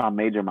changed my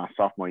major my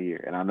sophomore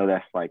year. And I know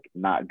that's like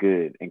not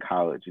good in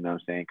college, you know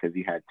what I'm saying? Because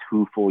you had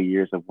 2 full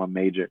years of one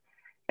major.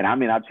 And I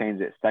mean, I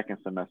changed it second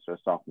semester of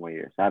sophomore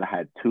year. So I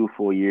had 2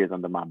 full years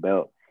under my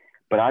belt.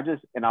 But I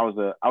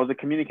was a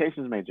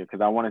communications major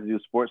because I wanted to do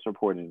sports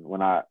reporting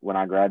when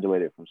I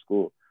graduated from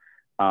school.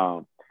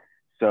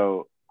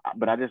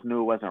 But I just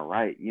knew it wasn't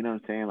right. You know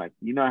what I'm saying? Like,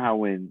 how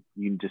when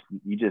you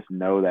just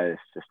know that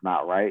it's just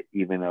not right,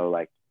 even though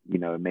like,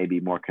 it may be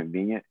more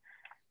convenient.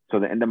 So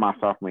the end of my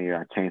sophomore year,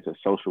 I changed to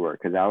social work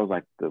because that was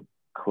like the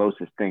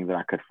closest thing that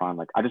I could find.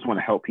 Like, I just want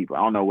to help people. I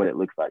don't know what it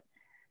looks like,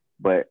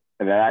 but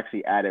that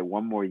actually added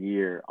 1 more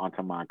year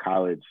onto my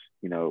college,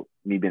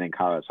 me being in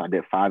college. So I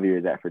did 5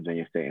 years at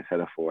Virginia State instead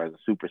of 4 as a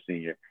super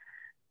senior.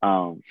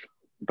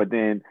 But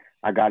then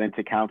I got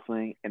into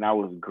counseling and I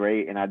was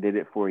great and I did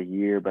it for a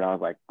year, but I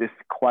was like, this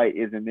quite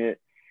isn't it.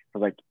 I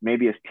was like,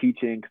 maybe it's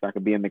teaching because I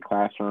could be in the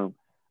classroom.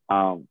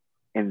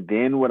 And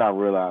then what I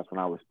realized when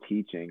I was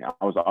teaching,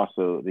 I was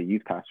also the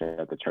youth pastor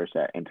at the church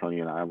that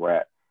Antonio and I were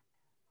at.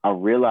 I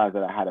realized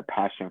that I had a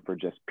passion for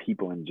just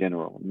people in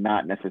general,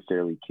 not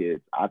necessarily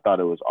kids. I thought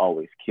it was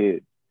always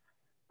kids.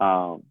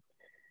 And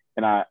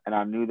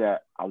I knew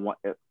that I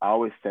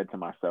always said to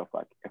myself,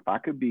 like, if I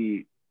could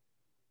be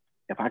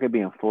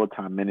in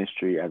full-time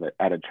ministry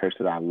at a church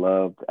that I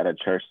loved, at a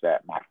church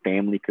that my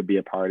family could be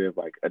a part of,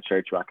 like a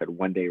church where I could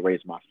one day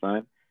raise my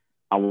son,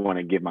 I want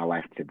to give my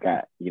life to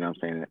that, you know what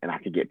I'm saying? And I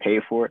could get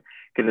paid for it.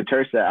 Because the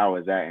church that I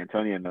was at,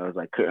 Antonio knows,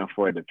 like, couldn't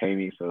afford to pay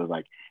me. So it was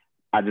like,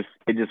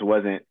 it just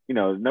wasn't,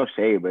 no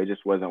shade, but it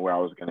just wasn't where I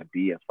was going to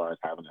be as far as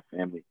having a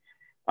family.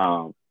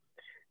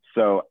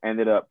 So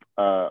ended up,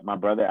 my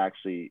brother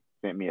actually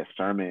sent me a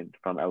sermon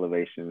from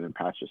Elevation and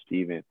Pastor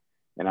Stephen.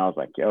 And I was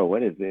like, yo,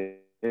 what is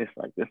this?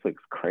 Like, this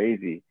looks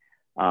crazy.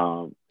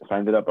 So I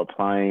ended up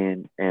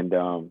applying, and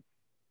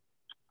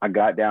I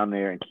got down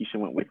there, and Keisha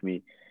went with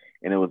me.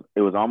 And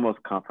it was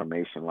almost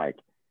confirmation, like,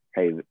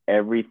 hey,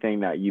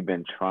 everything that you've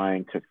been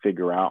trying to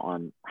figure out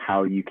on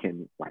how you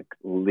can, like,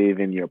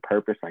 live in your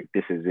purpose, like,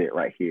 this is it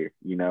right here,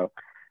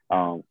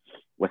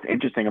 What's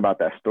interesting about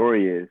that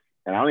story is,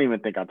 and I don't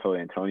even think I told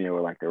Antonio or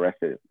like the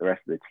rest of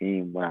the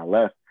team when I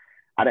left,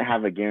 I didn't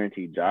have a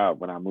guaranteed job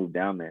when I moved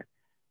down there.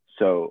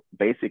 So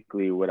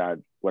basically what I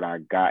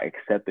got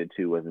accepted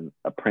to was an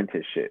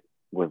apprenticeship,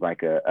 was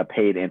like a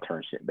paid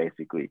internship,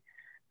 basically.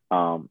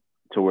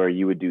 To where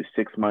you would do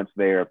 6 months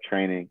there of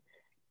training,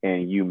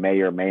 and you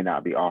may or may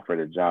not be offered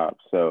a job.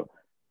 So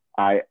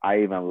I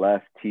even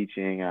left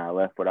teaching, and I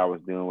left what I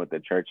was doing with the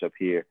church up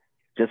here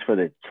just for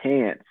the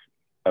chance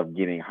of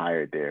getting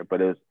hired there. But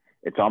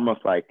it's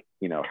almost like,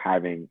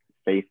 having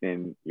faith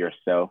in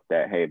yourself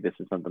that, hey, if this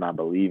is something I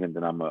believe in,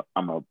 then I'm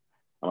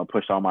gonna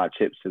push all my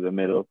chips to the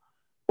middle.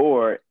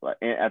 Or like,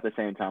 at the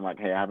same time, like,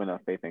 hey, I have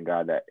enough faith in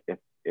God that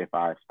if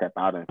I step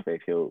out in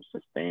faith, he'll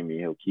sustain me,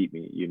 he'll keep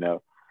me,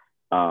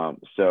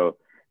 So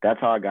that's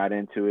how I got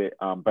into it.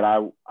 But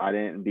I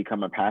didn't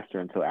become a pastor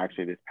until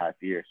actually this past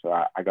year. So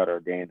I got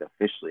ordained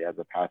officially as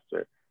a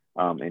pastor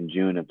in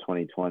June of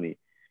 2020,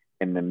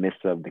 in the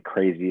midst of the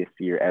craziest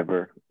year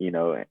ever, in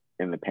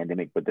the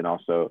pandemic. But then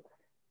also,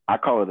 I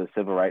call it the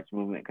civil rights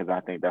movement, because I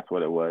think that's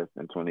what it was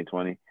in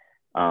 2020.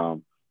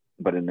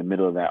 But in the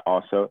middle of that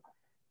also,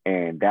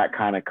 and that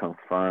kind of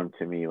confirmed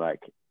to me,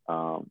 like,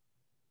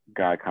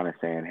 God kind of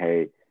saying,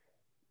 hey,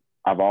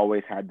 I've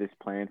always had this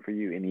plan for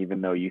you. And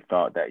even though you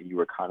thought that you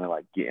were kind of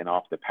like getting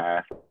off the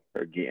path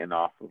or getting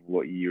off of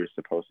what you were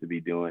supposed to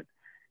be doing,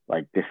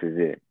 like, this is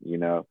it,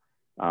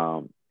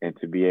 and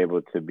to be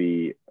able to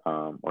be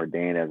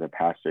ordained as a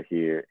pastor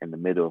here in the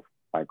middle of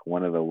like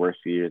one of the worst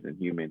years in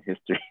human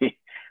history,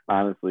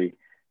 honestly,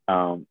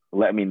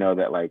 let me know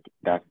that, like,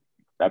 that's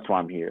why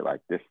I'm here.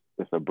 Like, this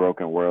is a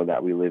broken world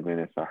that we live in.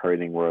 It's a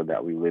hurting world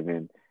that we live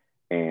in.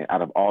 And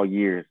out of all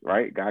years,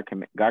 right, God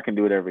can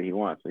do whatever he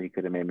wants. So he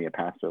could have made me a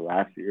pastor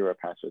last year or a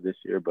pastor this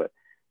year, but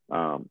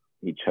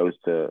he chose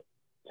to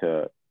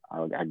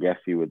I guess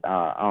he would,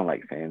 I don't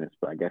like saying this,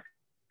 but I guess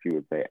he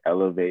would say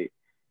elevate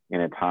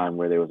in a time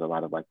where there was a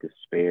lot of like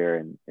despair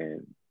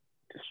and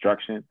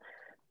destruction.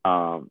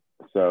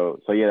 So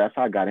yeah, that's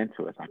how I got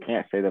into it. So I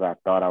can't say that I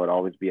thought I would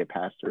always be a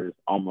pastor. It's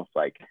almost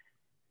like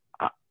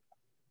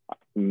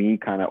me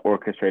kind of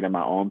orchestrating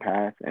my own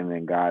path, and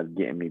then God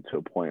getting me to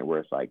a point where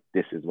it's like,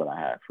 this is what I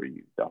have for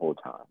you the whole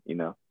time,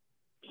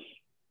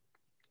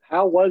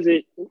 How was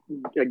it,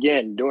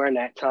 again, during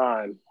that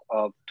time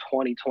of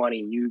 2020,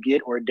 you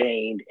get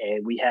ordained,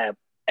 and we have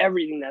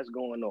everything that's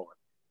going on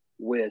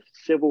with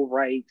civil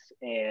rights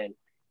and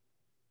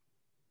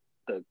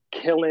the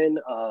killing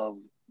of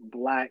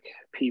Black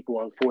people,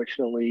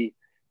 unfortunately,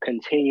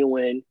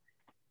 continuing.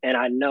 And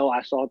I know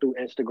I saw through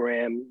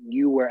Instagram,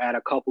 you were at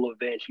a couple of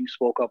events, you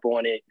spoke up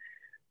on it.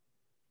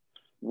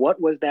 What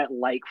was that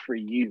like for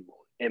you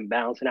in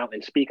bouncing out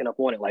and speaking up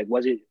on it? Like,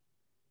 was it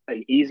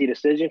an easy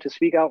decision to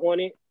speak out on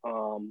it?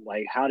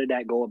 Like, how did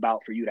that go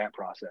about for you, that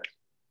process?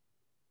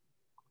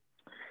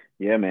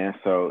 Yeah, man.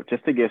 So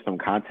just to give some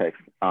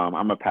context,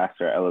 I'm a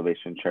pastor at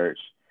Elevation Church.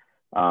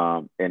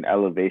 In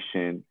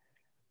Elevation,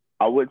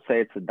 I would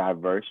say it's a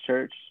diverse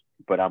church,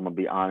 but I'm gonna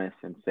be honest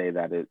and say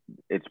that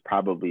it's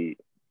probably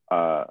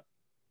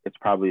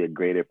a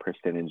greater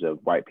percentage of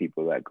white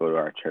people that go to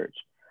our church.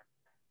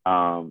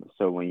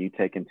 So when you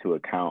take into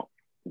account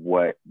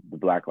what the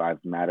Black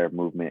Lives Matter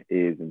movement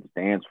is and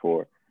stands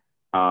for,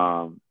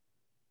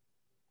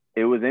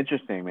 it was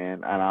interesting,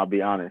 man. And I'll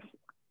be honest,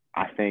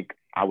 I think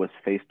I was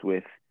faced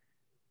with,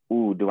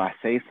 do I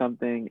say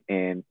something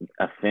and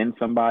offend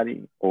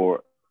somebody,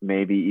 or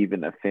maybe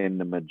even offend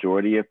the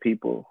majority of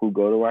people who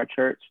go to our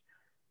church?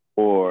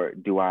 Or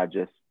do I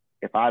just,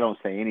 if I don't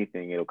say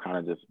anything, it'll kind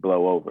of just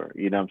blow over,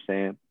 you know what I'm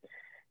saying?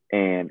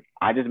 And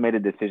I just made a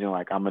decision,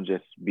 like, I'm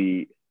gonna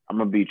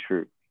be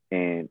true.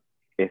 And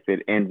if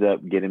it ends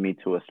up getting me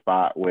to a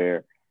spot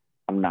where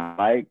I'm not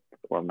liked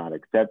or I'm not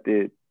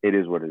accepted, it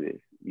is what it is,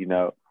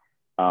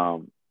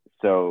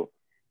 So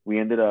I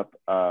ended up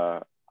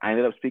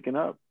speaking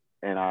up,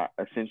 and I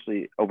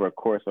essentially, over a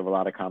course of a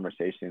lot of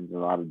conversations and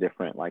a lot of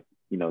different,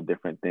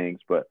 different things,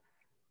 but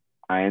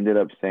I ended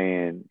up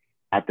saying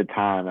at the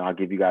time, and I'll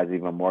give you guys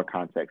even more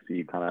context so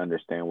you kind of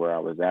understand where I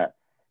was at.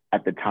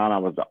 At the time, I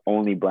was the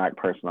only Black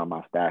person on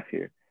my staff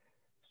here.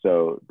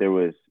 So there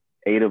was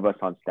 8 of us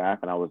on staff,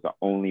 and I was the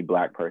only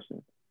Black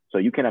person. So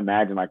you can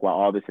imagine, like, while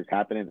all this is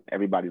happening,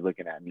 everybody's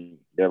looking at me.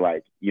 They're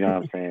like, you know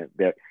what I'm saying?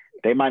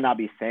 They might not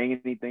be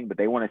saying anything, but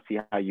they want to see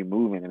how you're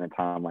moving in a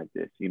time like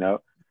this, you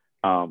know?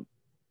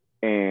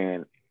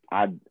 And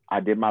I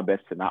did my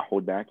best to not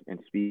hold back and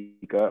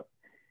speak up.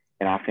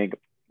 And I think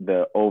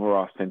the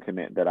overall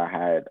sentiment that I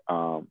had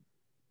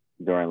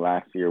during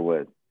last year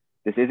was,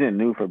 this isn't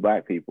new for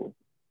Black people.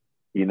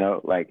 You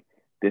know, like,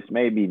 this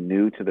may be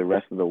new to the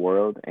rest of the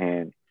world.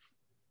 And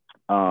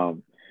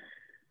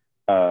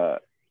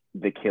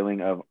the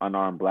killing of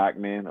unarmed Black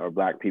men or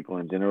Black people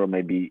in general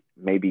may be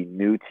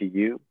new to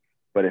you,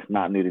 but it's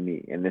not new to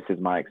me. And this is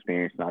my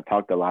experience. And I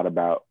talked a lot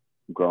about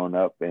growing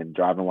up and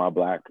driving while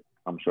Black.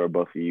 I'm sure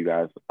both of you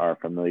guys are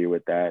familiar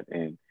with that.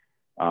 And,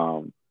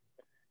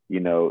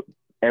 you know,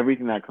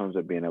 everything that comes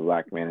with being a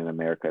Black man in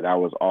America, that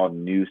was all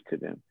news to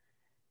them.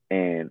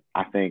 And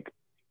I think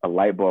a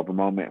light bulb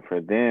moment for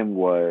them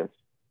was,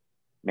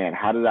 man,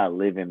 how did I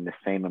live in the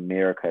same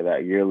America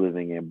that you're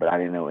living in, but I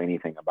didn't know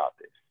anything about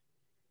this?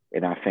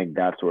 And I think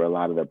that's where a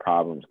lot of the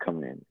problems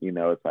come in. You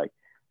know, it's like,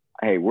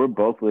 hey, we're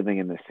both living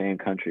in the same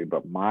country,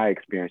 but my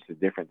experience is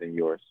different than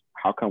yours.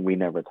 How come we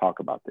never talk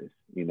about this,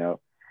 you know?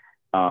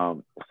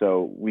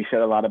 So we said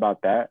a lot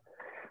about that.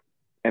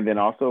 And then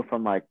also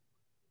from, like,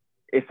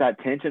 it's that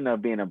tension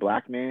of being a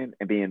Black man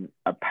and being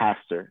a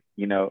pastor,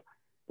 you know,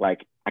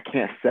 like, I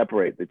can't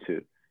separate the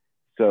two.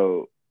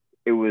 So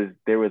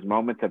there was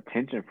moments of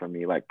tension for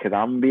me, like, cause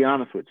I'm gonna be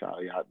honest with y'all,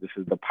 this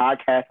is the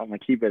podcast, I'm gonna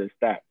keep it a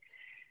stack.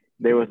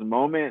 There was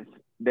moments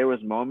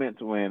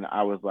when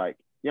I was like,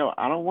 yo,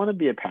 I don't want to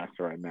be a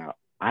pastor right now.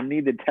 I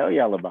need to tell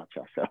y'all about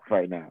yourself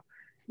right now,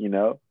 you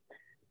know?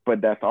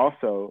 But I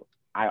also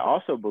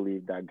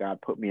believe that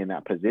God put me in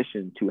that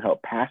position to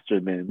help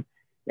pastor them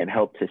and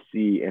help to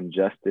see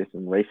injustice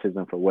and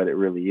racism for what it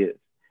really is.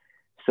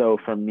 So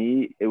for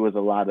me, it was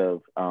a lot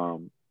of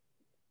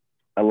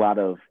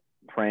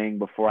praying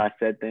before I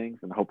said things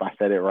and hope I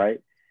said it right.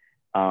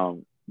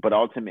 But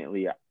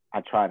ultimately,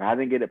 I tried. I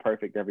didn't get it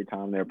perfect every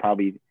time. There were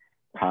probably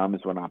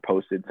times when I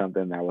posted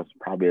something that was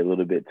probably a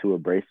little bit too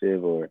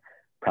abrasive, or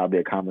probably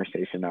a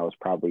conversation that was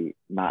probably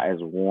not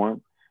as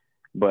warm.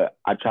 But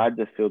I tried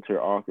to filter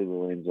all through the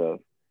lens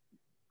of,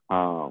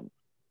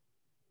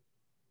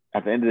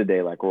 at the end of the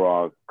day, like, we're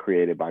all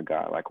created by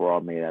God. Like, we're all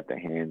made at the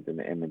hands and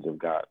the image of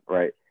God,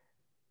 right?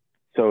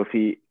 So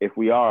if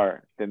we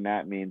are, then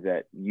that means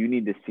that you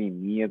need to see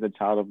me as a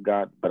child of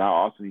God, but I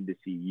also need to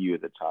see you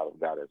as a child of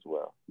God as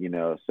well, you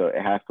know? So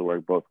it has to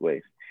work both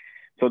ways.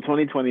 So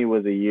 2020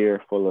 was a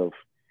year full of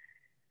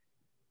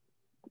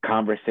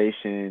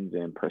conversations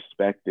and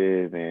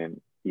perspective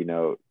and, you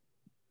know,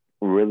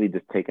 really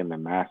just taking the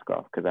mask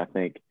off. Because I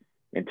think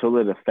until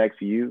it affects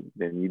you,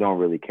 then you don't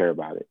really care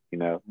about it, you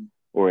know?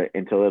 Or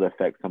until it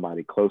affects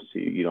somebody close to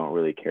you, you don't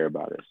really care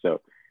about it. So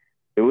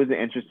it was an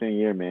interesting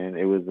year, man.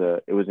 It was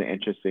an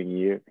interesting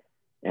year.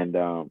 And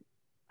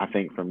I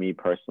think for me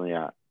personally,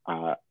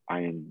 I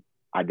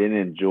didn't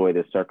enjoy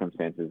the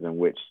circumstances in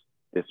which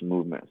this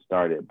movement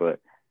started, but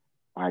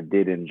I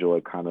did enjoy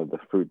kind of the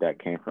fruit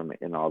that came from it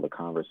in all the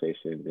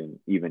conversations and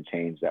even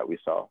change that we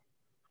saw.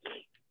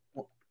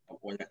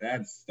 Well,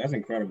 that's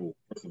incredible,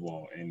 first of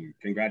all, and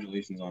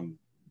congratulations on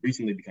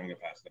recently becoming a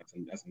pastor.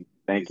 That's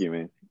Thank you,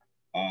 man.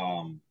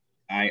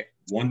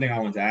 One thing I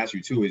want to ask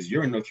you too is,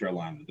 you're in North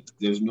Carolina.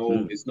 It's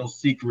no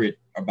secret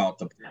about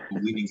the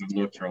leanings of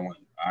North Carolina.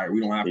 All right,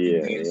 we don't have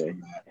to dance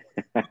from that.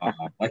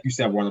 Like you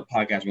said, we're on the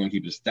podcast. We're gonna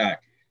keep it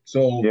stacked.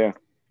 So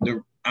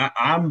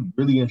I'm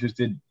really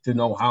interested to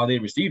know how they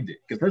received it.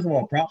 Because first of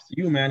all, props to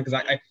you, man. Because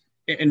I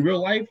in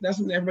real life, that's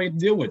something everybody had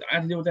to deal with. I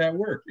had to deal with that at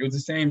work. It was the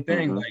same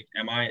thing. Mm-hmm. Like,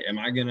 am I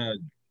gonna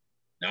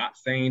not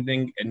say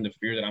anything in the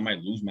fear that I might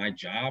lose my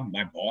job?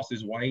 My boss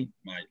is white.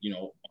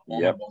 All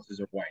my bosses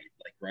are white.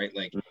 Like, right?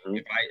 Like, mm-hmm.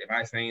 if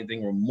I say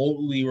anything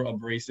remotely or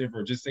abrasive,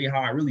 or just say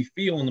how I really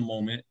feel in the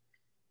moment,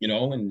 you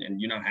know,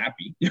 and you're not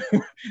happy,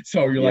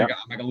 so you're like,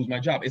 I'm not gonna lose my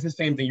job. It's the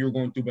same thing you're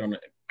going through,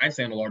 but I'd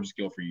say on a larger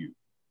scale for you.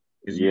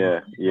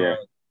 You're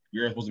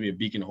supposed to be a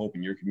beacon of hope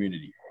in your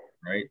community,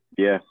 right?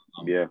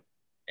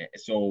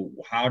 So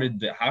how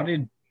did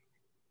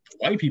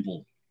white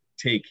people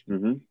take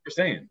what you're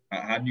saying?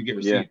 How did you get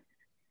received?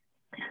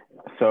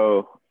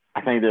 So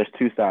I think there's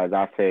two sides.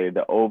 I say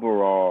the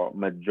overall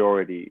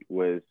majority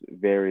was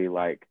very,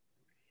 like,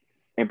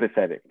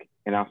 empathetic.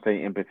 And I'll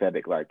say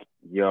empathetic, like,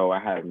 yo, I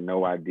had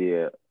no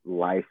idea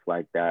life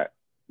like that.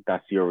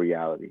 That's your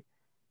reality.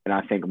 And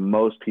I think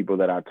most people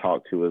that I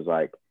talked to was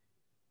like,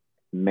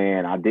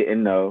 man, I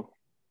didn't know,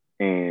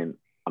 and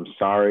I'm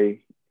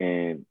sorry,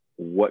 and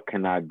what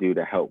can I do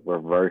to help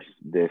reverse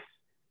this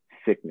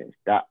sickness?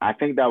 I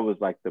think that was,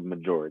 like, the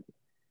majority.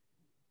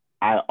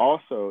 I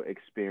also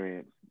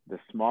experienced the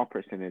small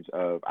percentage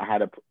of, I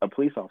had a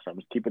police officer, I'm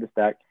just keeping it a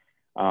stack.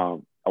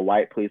 a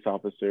white police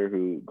officer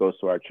who goes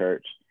to our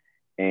church,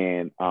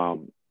 and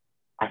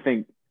I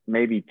think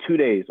maybe 2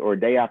 days or a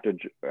day after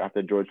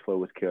George Floyd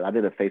was killed, I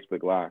did a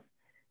Facebook Live,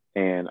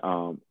 and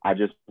I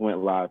just went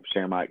live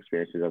sharing my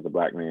experiences as a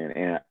Black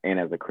man and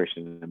as a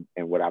Christian,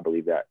 and what I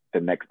believe that the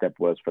next step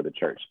was for the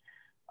church.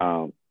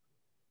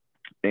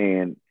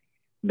 And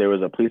there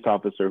was a police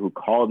officer who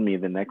called me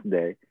the next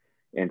day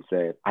and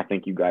said, "I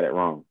think you got it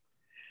wrong."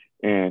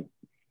 And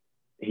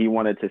he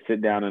wanted to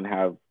sit down and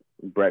have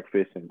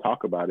breakfast and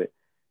talk about it.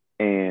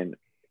 And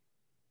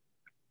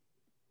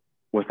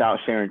without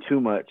sharing too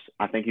much,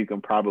 I think you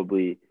can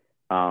probably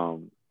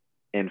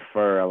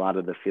infer a lot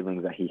of the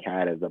feelings that he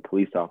had as a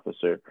police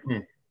officer.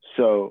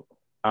 So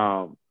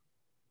I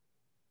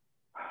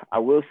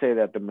will say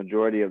that the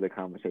majority of the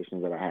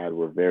conversations that I had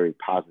were very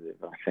positive.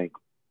 I think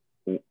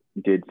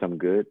did some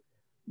good,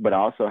 but I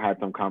also had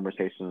some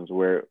conversations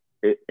where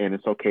and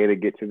it's okay to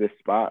get to this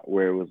spot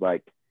where it was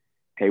like,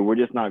 hey, we're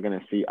just not going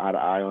to see eye to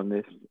eye on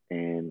this,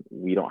 and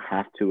we don't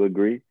have to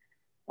agree.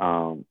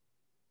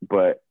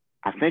 But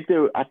I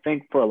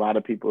think for a lot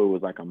of people, it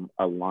was like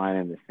a line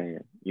in the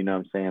sand. You know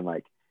what I'm saying?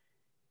 Like,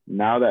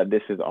 now that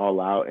this is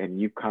all out and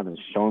you've kind of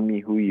shown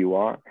me who you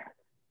are,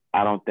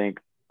 I don't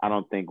think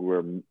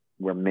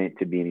we're meant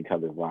to be in each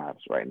other's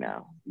lives right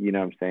now. You know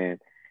what I'm saying?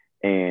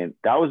 And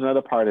that was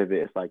another part of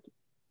it. It's like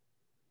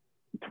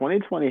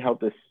 2020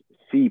 helped us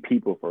see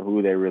people for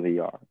who they really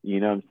are. You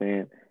know what I'm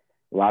saying?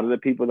 A lot of the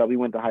people that we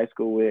went to high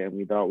school with and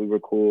we thought we were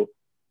cool,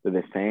 they're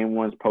the same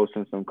ones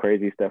posting some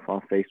crazy stuff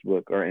on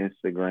Facebook or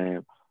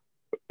Instagram.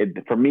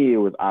 For me, it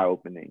was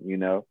eye-opening, you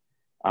know?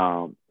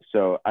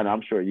 So, and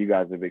I'm sure you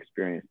guys have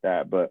experienced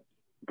that, but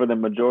for the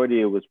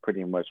majority, it was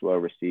pretty much well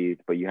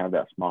received. But you have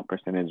that small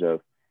percentage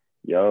of,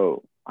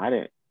 yo,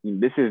 you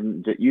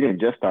didn't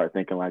just start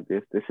thinking like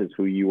this. This is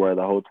who you were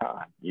the whole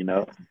time, you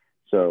know?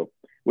 So,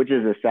 which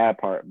is a sad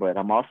part, but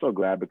I'm also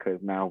glad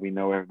because now we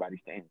know everybody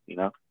stands, you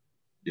know?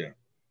 Yeah,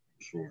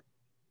 sure.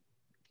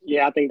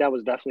 Yeah, I think that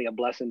was definitely a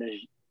blessing this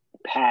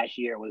past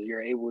year was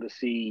you're able to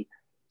see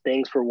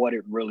things for what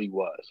it really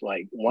was.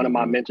 Like one of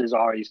my mentors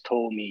always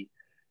told me,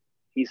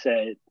 he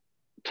said,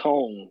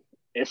 Tone,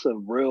 it's a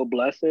real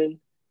blessing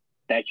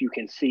that you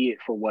can see it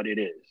for what it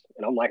is.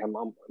 And I'm like, I'm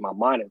my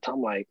mind,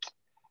 I'm like,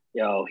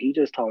 yo, he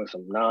just talking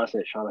some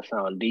nonsense, trying to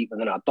sound deep. And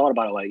then I thought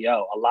about it like,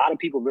 yo, a lot of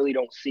people really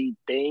don't see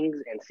things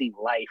and see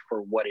life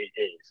for what it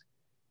is.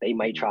 They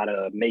might try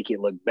to make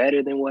it look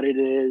better than what it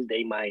is.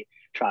 They might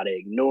try to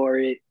ignore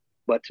it.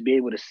 But to be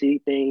able to see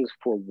things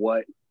for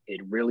what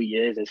it really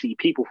is and see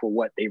people for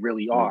what they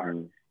really are,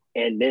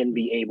 and then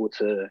be able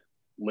to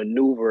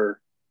maneuver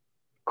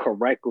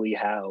correctly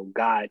how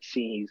God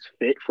sees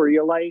fit for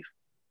your life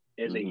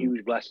is a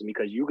huge blessing,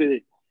 because you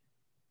could,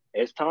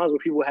 there's times where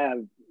people have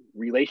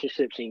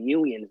relationships and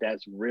unions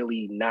that's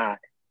really not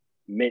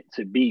meant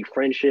to be,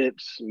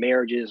 friendships,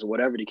 marriages,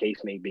 whatever the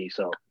case may be.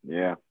 So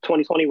yeah,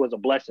 2020 was a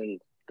blessing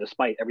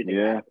despite everything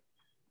that happened.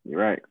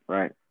 You're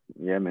right.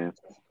 Yeah, man.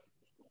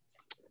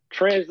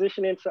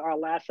 Transition into our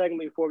last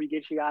segment before we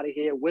get you out of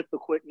here with the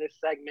quickness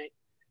segment.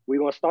 We're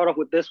going to start off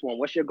with this one.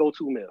 What's your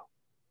go-to meal?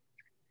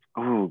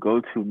 Oh,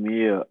 go-to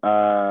meal.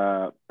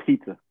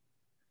 Pizza.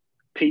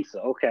 Pizza,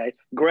 okay.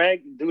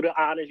 Greg, do the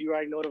honors. You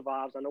already know the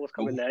vibes. I know what's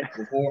coming next.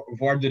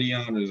 Before I do the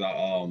honors,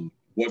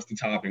 what's the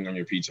topping on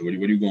your pizza? What are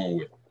you going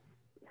with?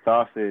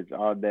 Sausage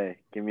all day.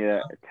 Give me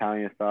that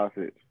Italian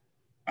sausage.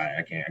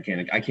 I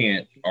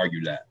can't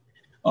argue that.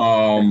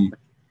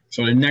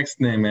 So the next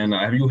thing, man,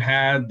 have you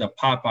had the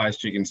Popeyes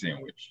chicken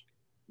sandwich?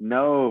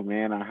 No,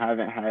 man, I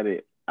haven't had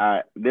it.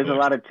 There's a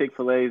lot of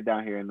Chick-fil-A's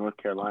down here in North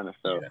Carolina,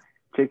 so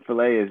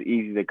Chick-fil-A is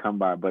easy to come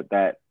by, but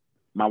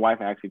my wife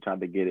actually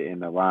tried to get it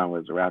and the line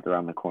was wrapped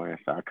around the corner,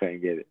 so I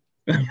couldn't get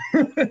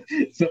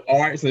it. So,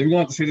 all right, so we're going to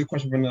have to say this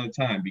question for another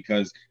time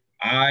because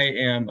I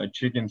am a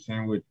chicken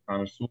sandwich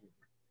connoisseur.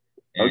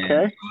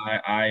 Okay.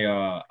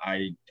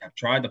 I have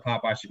tried the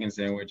Popeyes chicken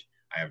sandwich.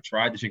 I have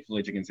tried the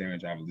Chick-fil-A chicken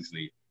sandwich,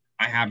 obviously.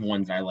 I have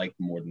ones I like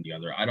more than the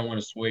other. I don't want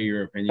to sway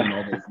your opinion,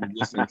 although if you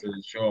listen to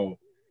the show,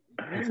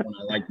 which one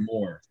I like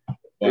more.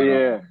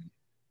 But,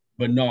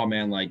 but no,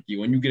 man, like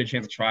when you get a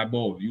chance to try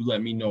both, you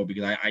let me know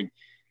because I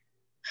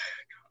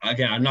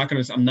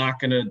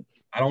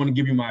don't want to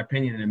give you my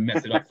opinion and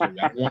mess it up for you.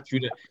 I want you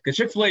to, because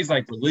Chick-fil-A is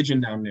like religion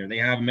down there. They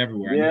have them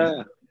everywhere.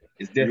 Yeah.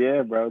 It's different.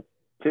 Yeah, bro.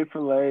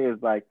 Chick-fil-A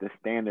is like the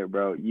standard,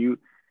 bro.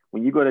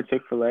 When you go to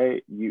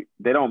Chick-fil-A,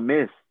 they don't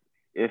miss.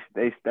 If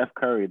they Steph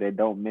Curry, they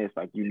don't miss.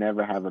 Like you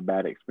never have a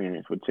bad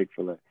experience with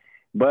Chick-fil-A.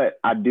 But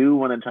I do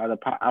want to try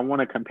I want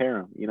to compare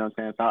them. You know what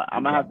I'm saying? So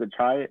I'm gonna have to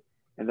try it,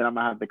 and then I'm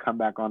gonna have to come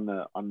back on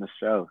the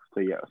show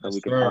so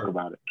we can talk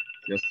about it.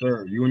 Yes,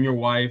 sir. You and your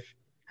wife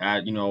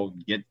had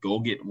go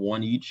get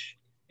one each,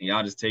 and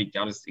y'all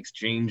just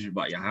exchange,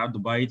 but y'all have the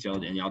bites,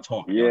 and y'all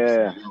talk.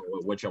 Yeah.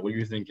 What are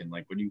you thinking?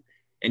 Like,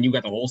 and you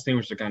got the whole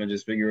sandwich to kind of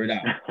just figure it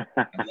out.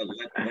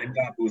 let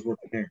God do his work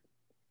in there.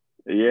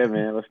 Yeah,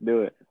 man. Let's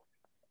do it.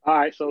 All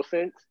right, so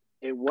since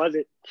it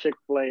wasn't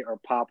Chick-fil-A or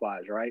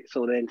Popeyes, right?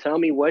 So then tell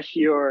me, what's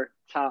your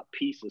top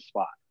pizza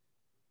spot?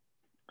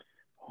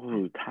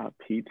 Oh, top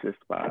pizza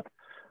spot.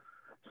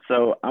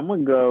 So I'm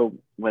gonna go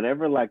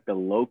whatever like the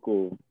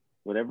local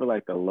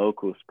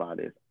spot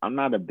is. I'm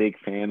not a big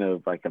fan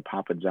of like the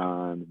Papa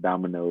John's,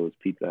 Domino's,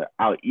 pizza.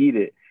 I'll eat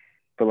it,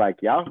 but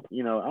like y'all,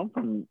 I'm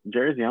from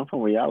Jersey. I'm from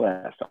where y'all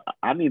at. So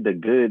I need the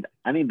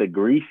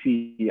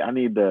greasy.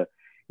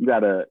 You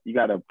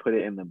gotta put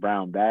it in the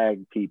brown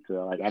bag pizza.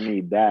 Like I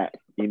need that.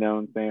 You know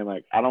what I'm saying?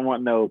 Like I don't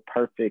want no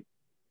perfect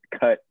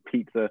cut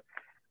pizza.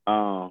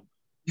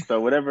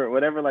 So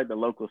whatever like the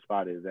local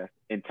spot is, that's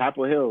in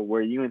Chapel Hill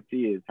where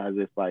UNC has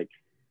this like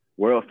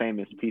world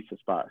famous pizza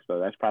spot. So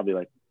that's probably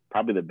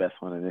the best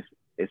one in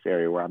this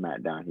area where I'm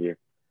at down here.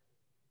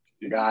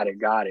 Got it.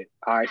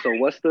 All right. So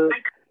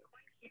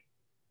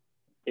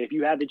if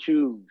you had to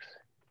choose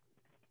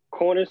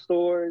corner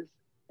stores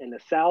in the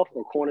South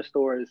or corner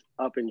stores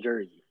up in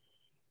Jersey?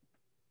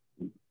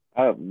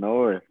 Up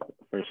north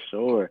for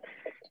sure.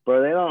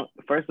 Bro,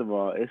 first of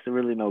all, it's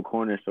really no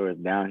corner stores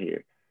down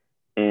here.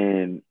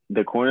 And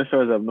the corner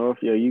stores up north,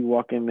 you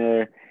walk in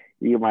there,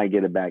 you might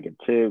get a bag of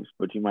chips,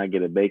 but you might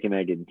get a bacon,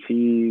 egg, and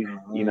cheese.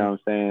 You know what I'm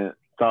saying?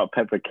 Salt,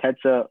 pepper,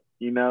 ketchup.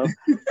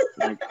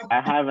 Like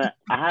I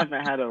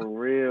haven't had a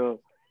real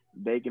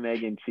bacon,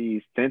 egg, and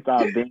cheese since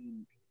I've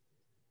been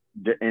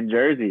in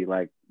Jersey.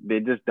 Like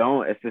they just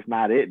don't. It's just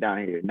not it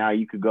down here. Now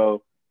you can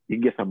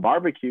get some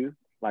barbecue.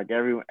 Like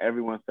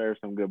everyone serves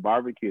some good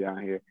barbecue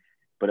down here.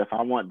 But if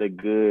I want the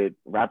good,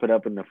 wrap it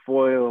up in the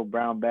foil,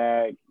 brown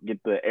bag,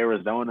 get the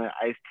Arizona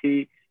iced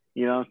tea,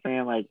 you know what I'm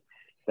saying? Like,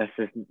 that's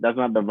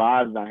not the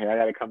vibes down here. I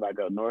got to come back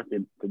up north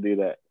to do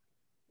that.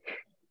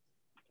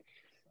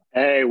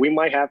 Hey, we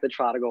might have to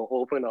try to go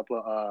open up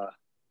a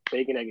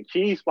bacon, egg, and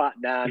cheese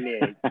spot down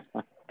there.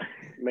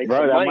 Make Bro,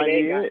 some that money. might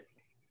be it.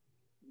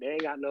 They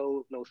ain't got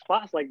no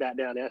spots like that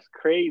down there. That's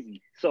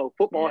crazy. So,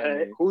 football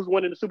head, who's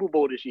winning the Super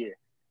Bowl this year?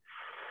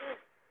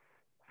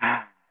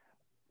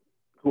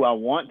 Who I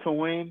want to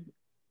win,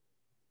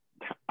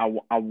 I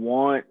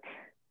want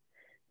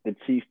the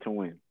Chiefs to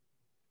win.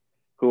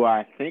 Who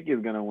I think is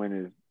gonna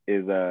win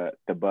is the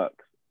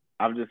Bucks.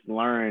 I've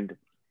learned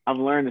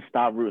to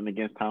stop rooting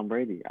against Tom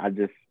Brady.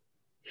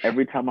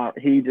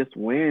 He just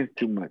wins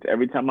too much.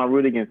 Every time I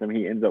root against him,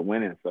 he ends up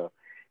winning. So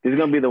this is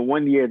gonna be the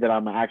one year that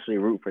I'm actually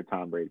root for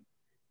Tom Brady.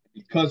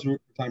 Because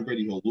root for Tom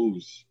Brady, he'll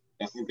lose.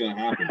 That's what's gonna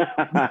happen.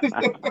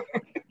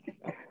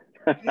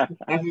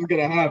 That's what's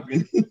gonna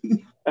happen.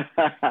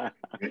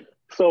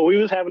 So we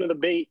was having a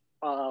debate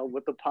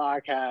with the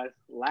podcast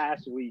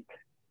last week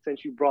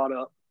since you brought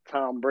up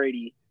Tom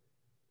Brady.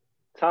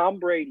 Tom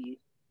Brady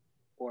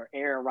or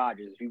Aaron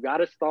Rodgers? You got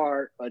to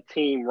start a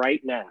team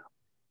right now.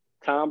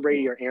 Tom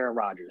Brady or Aaron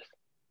Rodgers?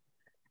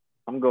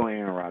 I'm going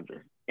Aaron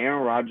Rodgers.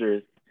 Aaron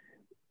Rodgers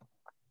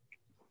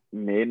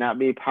may not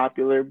be a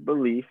popular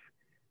belief,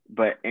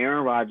 but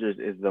Aaron Rodgers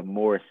is the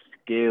more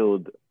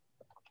skilled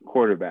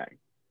quarterback.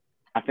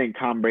 I think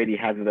Tom Brady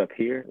has it up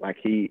here. Like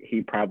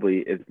he probably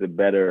is the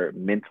better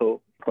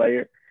mental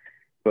player.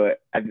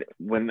 But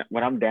when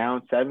I'm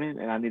down 7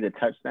 and I need a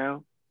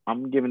touchdown,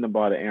 I'm giving the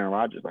ball to Aaron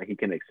Rodgers. Like he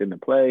can extend the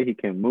play, he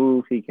can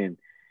move, he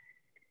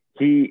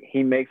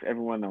makes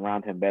everyone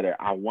around him better.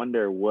 I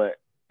wonder what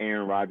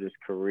Aaron Rodgers'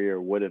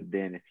 career would have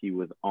been if he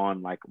was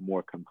on like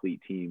more complete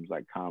teams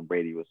like Tom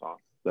Brady was on.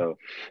 So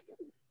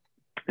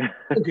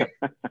Okay,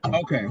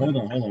 hold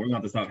on. We're going to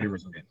have to stop here for a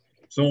second.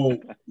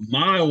 So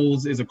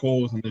Miles is a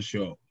co-host on this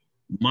show.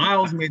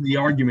 Miles made the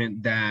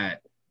argument that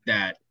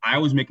I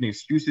was making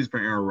excuses for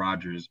Aaron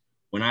Rodgers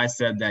when I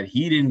said that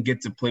he didn't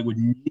get to play with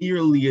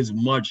nearly as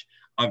much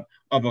of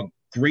a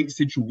great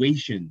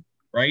situation,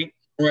 right?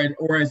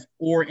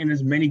 Or in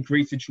as many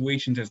great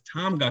situations as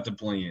Tom got to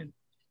play in.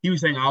 He was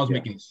saying I was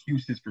making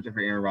excuses for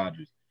Aaron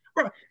Rodgers.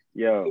 Bro,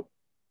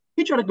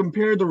 he tried to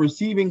compare the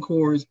receiving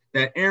cores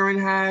that Aaron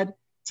had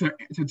to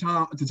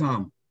Tom.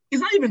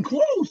 It's not even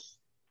close.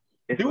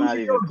 It's not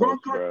even close,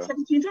 bro.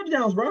 17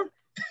 touchdowns, bro.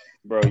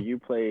 Bro,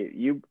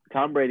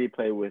 Tom Brady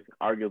played with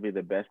arguably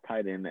the best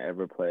tight end to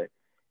ever play.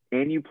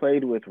 And you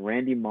played with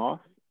Randy Moss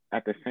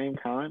at the same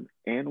time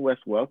and Wes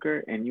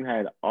Welker, and you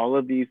had all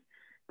of these.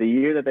 The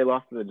year that they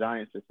lost to the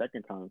Giants the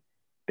second time,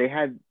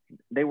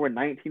 they were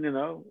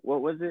 19-0.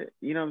 What was it?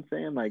 You know what I'm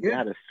saying? Like they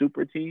had a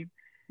super team.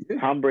 Yeah.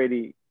 Tom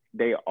Brady,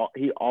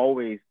 he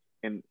always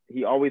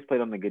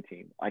played on the good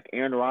team. Like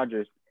Aaron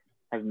Rodgers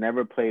has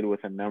never played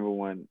with a number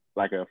one,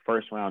 like a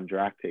first round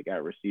draft pick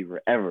at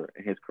receiver ever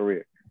in his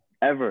career.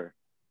 Ever.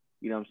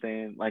 You know what I'm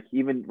saying? Like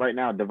even right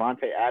now,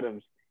 Devontae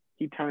Adams,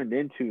 he turned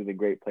into the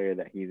great player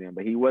that he's in,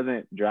 but he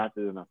wasn't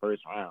drafted in the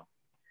first round.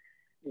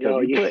 So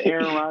you put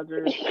Aaron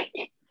Rodgers.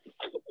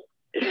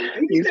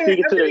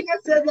 Everything I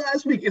said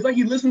last week, it's like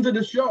he listened to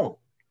the show.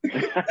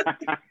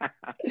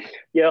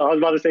 Yeah, I was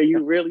about to say,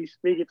 you really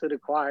speaking to the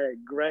choir.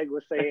 Greg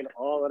was saying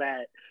all of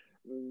that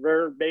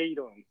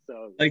verbatim.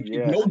 So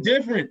no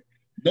different.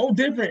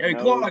 Hey,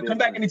 Claude, come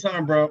back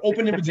anytime, bro.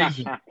 Open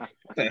invitation.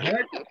 What the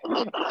heck?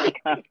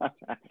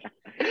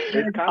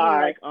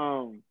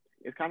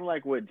 It's kind of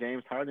like what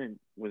James Harden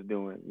was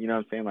doing. You know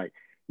what I'm saying? Like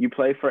you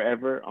play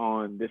forever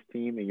on this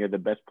team and you're the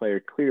best player.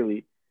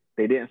 Clearly,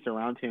 they didn't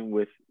surround him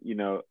with,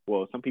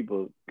 some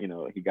people,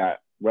 he got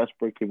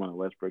Westbrook, he wanted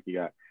Westbrook, he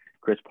got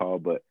Chris Paul,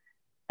 but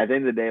at the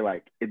end of the day,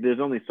 like there's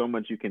only so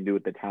much you can do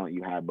with the talent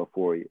you have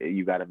before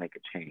you got to make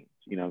a change.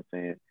 You know what I'm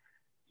saying?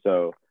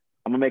 So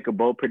I'm gonna make a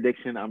bold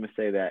prediction. I'm gonna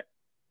say that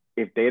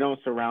if they don't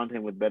surround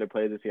him with better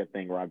players this year, I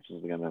think Rodgers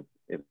is gonna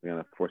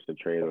force a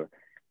trade, or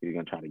he's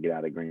gonna try to get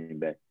out of Green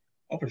Bay.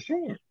 Oh, for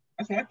sure.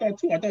 That's what I thought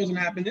too. I thought it was gonna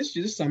happen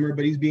this summer,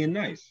 but he's being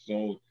nice.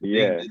 So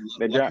yeah,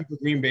 lucky for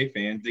Green Bay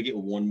fans, they get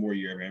one more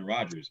year of Aaron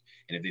Rodgers.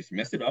 And if they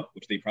mess it up,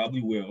 which they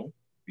probably will,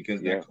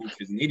 because that coach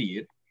is an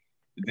idiot,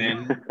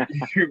 then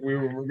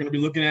we're going to be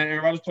looking at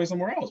Aaron Rodgers play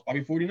somewhere else,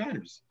 probably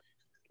 49ers.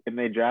 And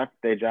they draft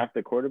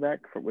the quarterback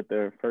with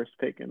their first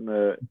pick in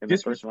the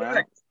first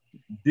round.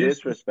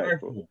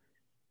 Disrespectful.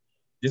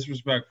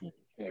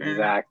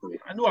 Exactly. Man,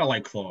 I knew I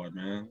like Claude,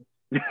 man.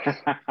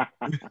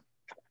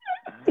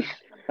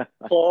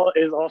 Paul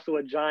is also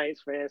a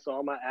Giants fan, so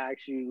I'm gonna ask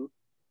you: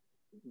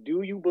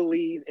 do you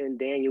believe in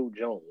Daniel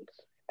Jones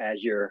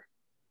as your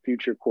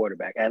future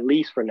quarterback, at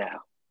least for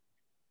now?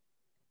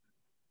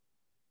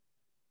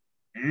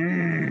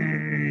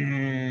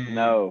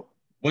 No.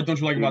 What don't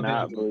you like about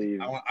Daniel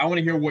Jones? I want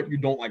to hear what you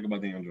don't like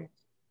about Daniel Jones.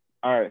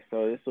 All right,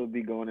 so this will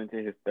be going into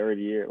his third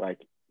year. Like,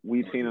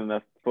 we've seen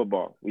enough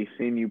football. We've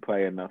seen you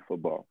play enough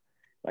football.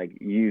 Like,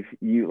 you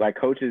like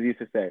coaches used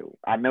to say,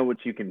 I know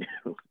what you can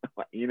do.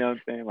 You know what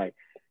I'm saying? Like,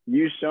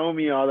 you show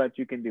me all that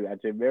you can do.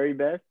 At your very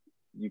best,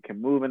 you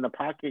can move in the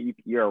pocket.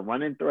 You're a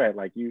running threat.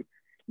 Like, you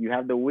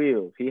have the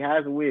wheels. He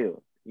has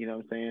wheels. You know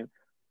what I'm saying?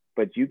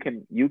 But you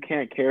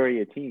can't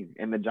carry a team.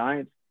 And the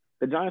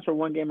Giants were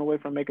one game away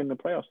from making the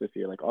playoffs this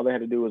year. Like, all they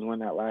had to do was win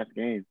that last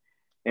game.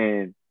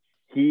 And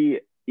he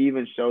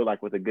even showed,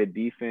 like, with a good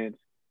defense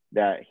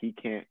that he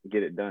can't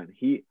get it done.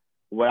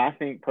 What I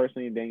think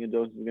personally Daniel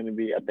Jones is going to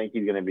be, I think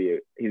he's going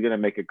to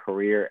make a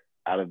career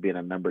out of being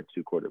a number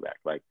 2 quarterback,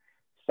 like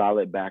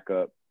solid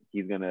backup.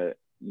 He's going to,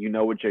 you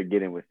know what you're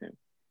getting with him.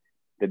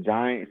 The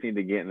Giants need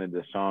to get in the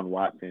Deshaun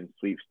Watson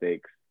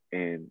sweepstakes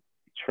and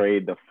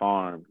trade the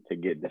farm to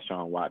get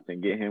Deshaun Watson,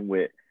 get him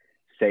with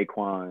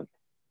Saquon,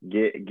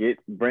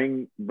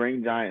 bring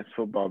Giants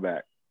football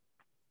back.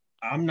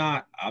 I'm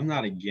not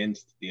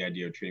against the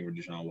idea of trading for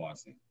Deshaun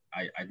Watson.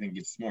 I think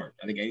it's smart.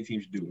 I think any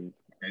team should do it.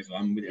 Okay, so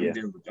I'm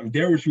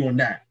there with you on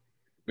that.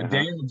 But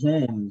Daniel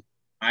Jones,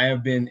 I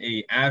have been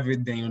a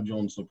avid Daniel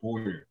Jones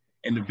supporter,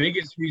 and the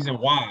biggest reason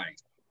why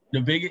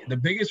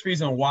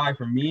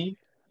for me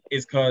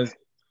is because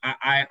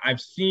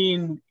I've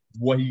seen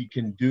what he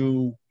can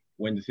do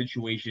when the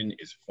situation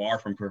is far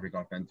from perfect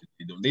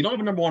offensively. They don't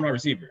have a number 1 wide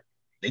receiver.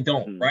 They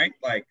don't, right?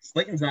 Like,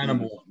 Slayton's not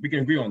number 1. We can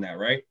agree on that,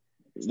 right?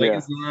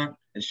 Slayton's not,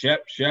 and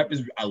Shep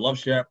is. I love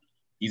Shep.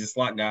 He's a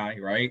slot guy,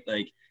 right?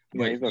 Like.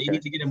 But they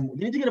need to get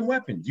him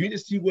weapons. You need to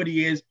see what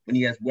he is when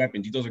he has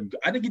weapons.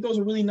 I think he throws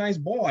a really nice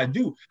ball. I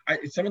do.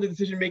 Some of the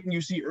decision making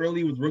you see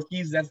early with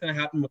rookies, that's going to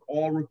happen with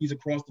all rookies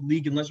across the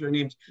league, unless your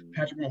name's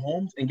Patrick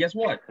Mahomes. And guess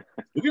what?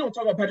 If we don't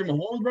talk about Patrick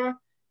Mahomes, bro,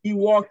 he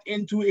walked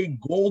into a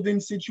golden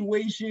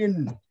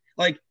situation.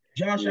 Like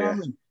Josh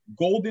Allen,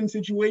 golden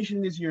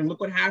situation this year, and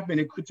look what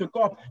happened. It took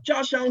off.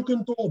 Josh Allen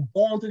couldn't throw a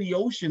ball into the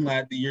ocean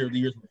the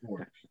years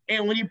before.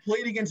 And when he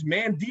played against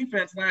man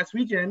defense last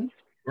weekend,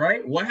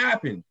 right? What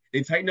happened?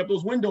 They tightened up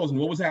those windows, and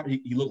what was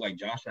happening? He looked like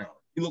Josh Allen.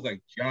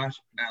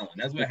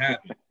 That's what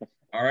happened.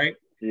 All right?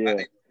 Yeah.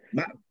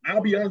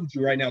 I'll be honest with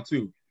you right now,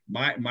 too.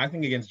 My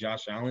thing against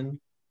Josh Allen,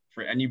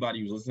 for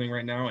anybody who's listening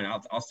right now, and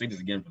I'll say this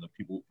again for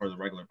the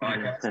regular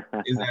podcast,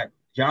 is that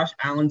Josh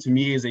Allen, to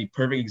me, is a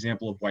perfect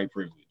example of white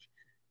privilege.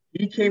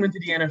 He came into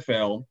the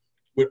NFL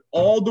with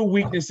all the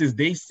weaknesses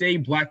they say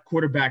black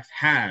quarterbacks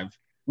have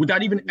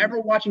without even ever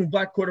watching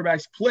black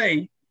quarterbacks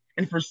play.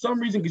 And for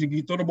some reason, because he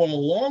could throw the ball a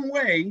long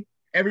way,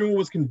 everyone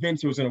was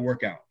convinced it was going to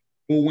work out.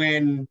 But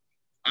when,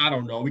 I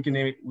don't know, we can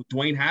name it,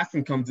 Dwayne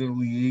Haskins comes to the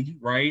league,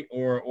 right?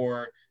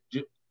 Or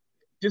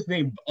just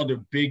name other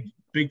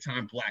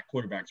big-time black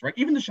quarterbacks, right?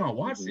 Even Deshaun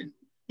Watson.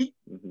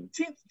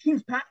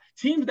 Teams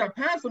that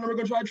passed him are going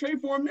to try to trade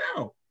for him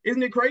now.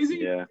 Isn't it crazy?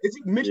 Yeah. It's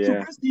Mitch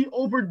Trubisky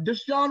over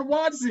Deshaun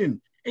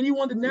Watson. And he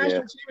won the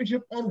national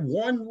championship on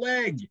one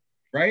leg,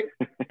 right?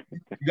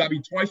 You got to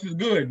be twice as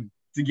good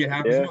to get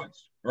half as much,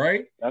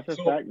 right? That's a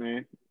fact,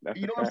 man.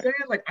 You know what I'm saying?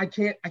 Like, I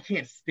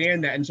can't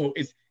stand that. And so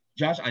it's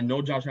Josh. I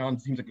know Josh Allen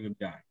seems like a good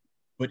guy,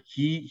 but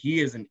he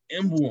is an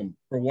emblem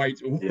for white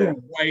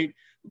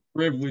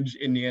privilege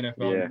in the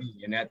NFL,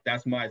 and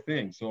that's my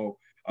thing. So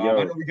I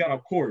know we got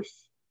off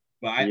course,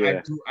 but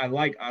I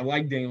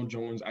like Daniel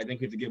Jones. I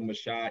think we have to give him a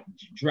shot.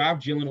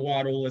 Draft Jalen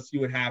Waddle. Let's see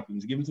what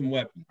happens. Give him some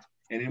weapons,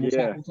 and then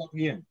we'll talk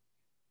again.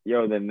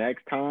 Yo, the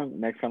next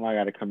time I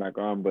got to come back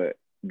on, but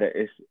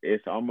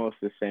it's almost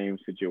the same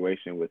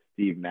situation with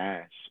Steve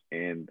Nash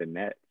and the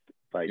Nets.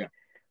 Like,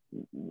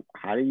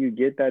 how do you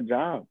get that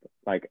job?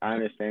 Like, I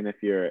understand if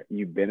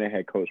you've been a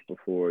head coach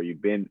before,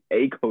 you've been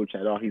a coach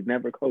at all. He's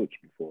never coached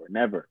before,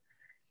 never.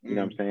 You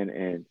know what I'm saying?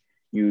 And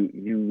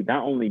you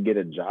not only get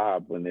a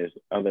job when there's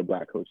other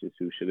black coaches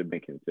who should have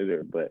been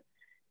considered, but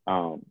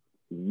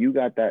you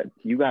got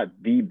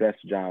the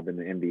best job in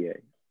the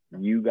NBA.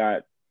 You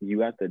got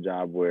the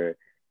job where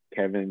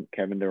Kevin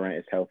Durant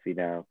is healthy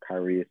now.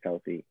 Kyrie is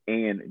healthy,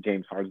 and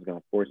James Harden is going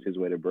to force his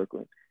way to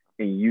Brooklyn,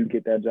 and you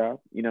get that job.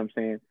 You know what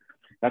I'm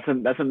saying?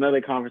 That's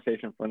another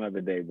conversation for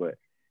another day. But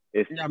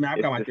I've got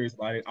my theories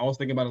about it. I was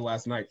thinking about it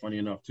last night. Funny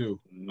enough, too.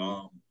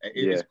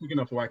 It's quick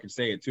enough where I can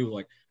say it too.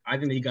 Like, I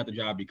think that he got the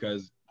job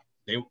because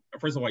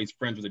first of all, he's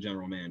friends with the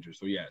general manager.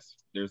 So yes,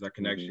 there's that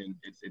connection.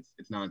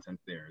 It's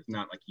nonsense there. It's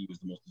not like he was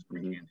the most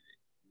deserving candidate.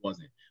 It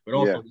wasn't. But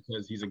also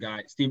because he's a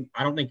guy. Steve,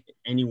 I don't think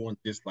anyone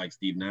dislikes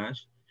Steve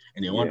Nash.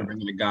 And they want to bring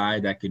in a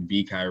guy that could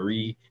be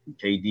Kyrie,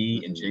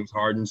 KD, and James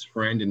Harden's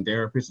friend and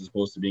therapist as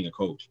opposed to being a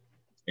coach.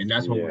 And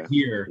that's when we're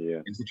here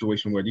in a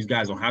situation where these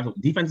guys don't have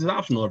 – defense is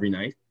optional every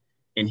night.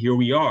 And here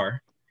we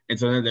are. And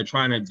so then they're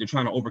trying to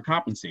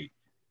overcompensate.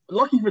 But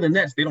lucky for the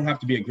Nets, they don't have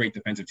to be a great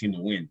defensive team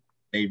to win.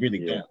 They really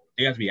don't.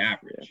 They have to be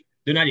average. Yeah.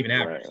 They're not even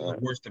average. They're the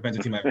worst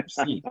defensive team I've ever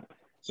seen.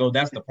 So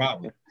that's the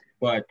problem.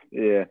 But,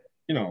 and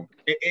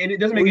it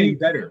doesn't make it any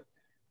better,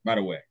 by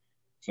the way.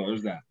 So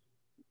there's that.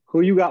 Who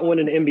you got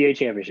winning the NBA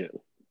championship?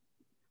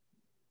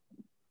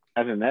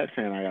 As a Nets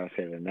fan, I gotta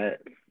say the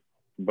Nets.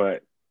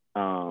 But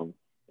I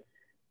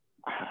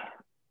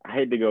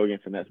hate to go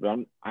against the Nets, but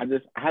I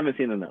haven't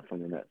seen enough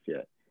from the Nets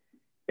yet.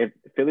 If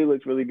Philly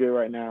looks really good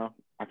right now,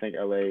 I think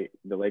LA,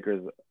 the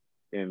Lakers,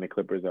 and the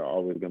Clippers are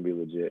always gonna be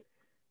legit.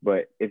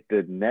 But if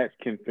the Nets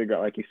can figure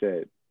out, like you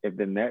said, if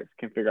the Nets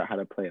can figure out how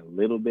to play a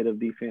little bit of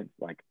defense,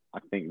 like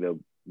I think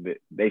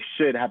they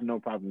should have no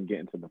problem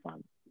getting to the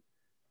finals.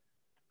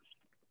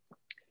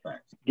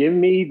 Give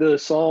me the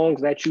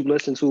songs that you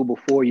listen to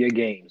before your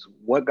games.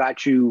 What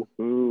got you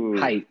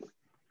hype?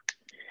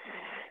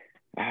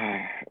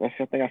 Let's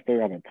see, I think I still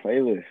got a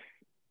playlist.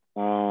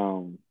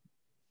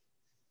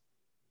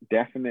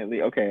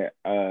 Definitely, okay.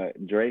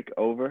 Drake,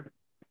 Over.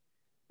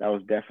 That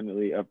was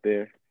definitely up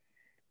there.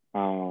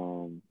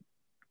 Of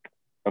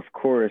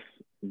course,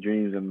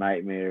 Dreams and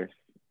Nightmares,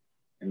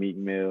 Meek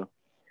Mill.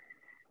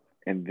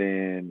 And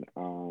then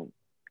I'll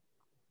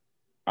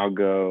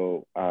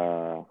go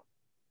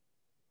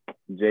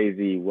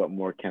Jay-Z, What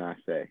More Can I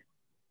Say?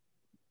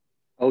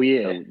 Oh,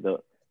 yeah.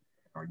 Those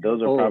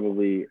are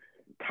probably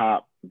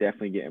top,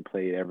 definitely getting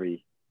played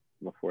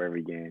before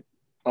every game.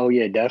 Oh,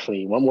 yeah,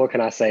 definitely. What More Can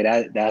I Say?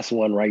 That's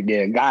one right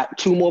there. Got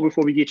two more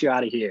before we get you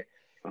out of here.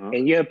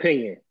 In your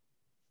opinion,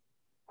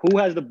 who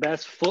has the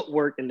best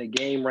footwork in the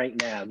game right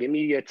now? Give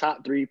me your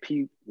top three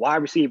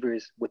wide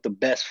receivers with the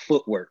best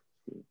footwork.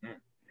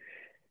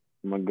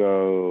 I'm going to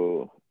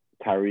go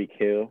Tyreek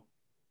Hill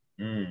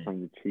from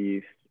the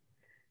Chiefs.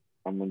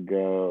 I'm gonna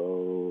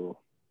go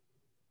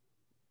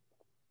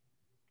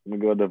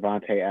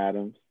Devontae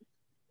Adams,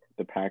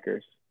 the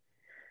Packers.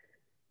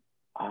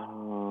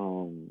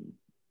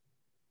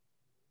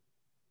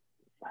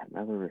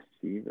 Another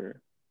receiver,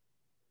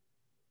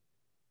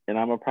 and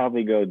I'm gonna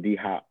probably go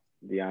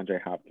DeAndre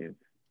Hopkins.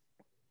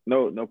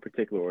 No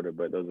particular order,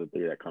 but those are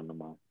three that come to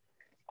mind.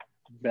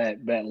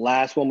 Bet.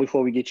 Last one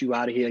before we get you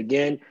out of here.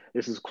 Again,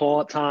 this is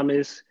Claude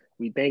Thomas.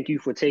 We thank you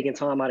for taking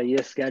time out of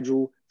your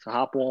schedule to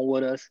hop on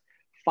with us.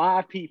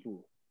 5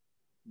 people,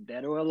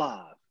 dead or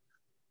alive,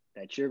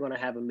 that you're going to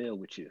have a meal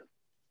with you.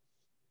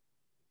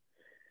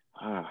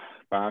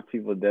 5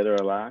 people, dead or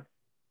alive?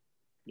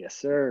 Yes,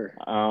 sir.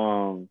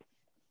 I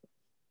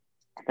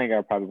think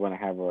I probably want to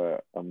have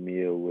a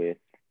meal with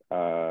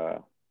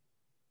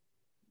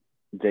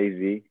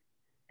Jay-Z,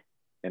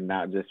 and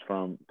not just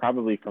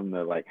probably from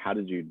the, like, how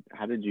did you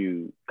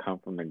come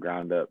from the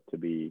ground up to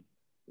be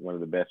one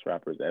of the best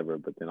rappers ever,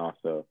 but then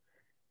also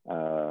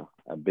a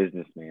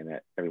businessman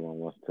that everyone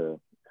wants to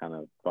kind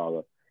of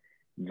follow.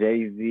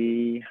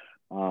 Jay-Z,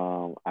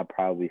 I'd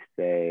probably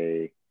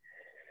say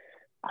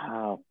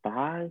 5.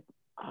 I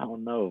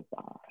don't know,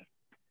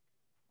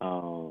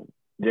 5.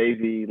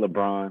 Jay-Z,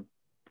 LeBron.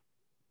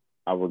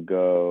 I would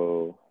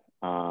go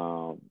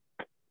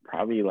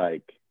probably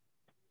like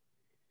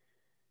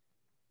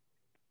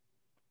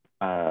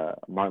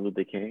Martin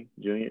Luther King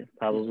Jr.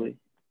 probably.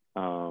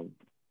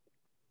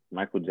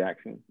 Michael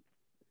Jackson.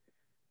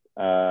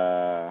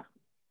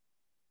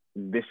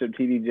 Bishop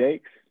T.D.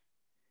 Jakes.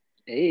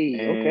 Hey,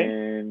 okay.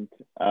 And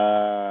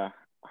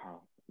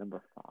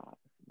number five.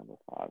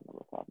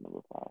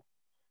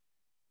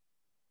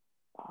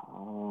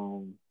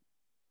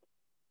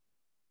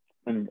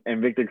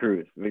 And Victor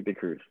Cruz.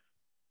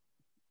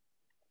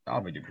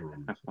 I'll Victor Cruz.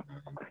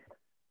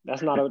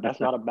 That's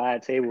not a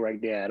bad table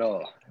right there at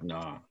all.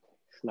 Nah.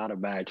 It's not a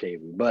bad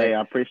table. But hey,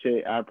 I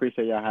appreciate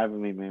y'all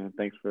having me, man.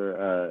 Thanks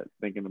for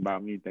thinking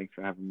about me. Thanks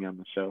for having me on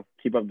the show.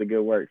 Keep up the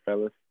good work,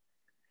 fellas.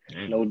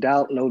 No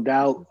doubt.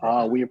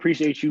 We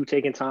appreciate you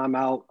taking time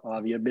out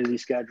of your busy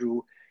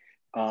schedule.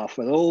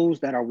 For those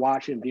that are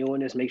watching,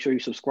 viewing this, make sure you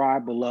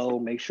subscribe below.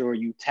 Make sure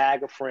you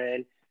tag a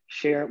friend,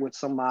 share it with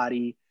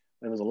somebody.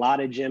 There was a lot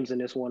of gems in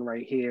this one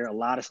right here, a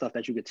lot of stuff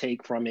that you could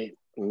take from it.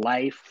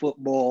 Life,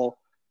 football,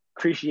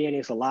 Christianity,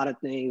 it's a lot of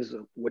things.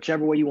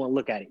 Whichever way you want to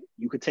look at it,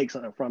 you could take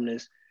something from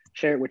this,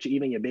 share it with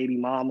even your baby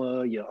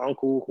mama, your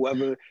uncle,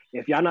 whoever.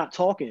 If y'all not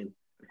talking,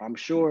 I'm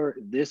sure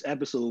this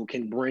episode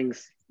can bring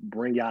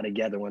y'all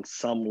together on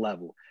some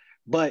level.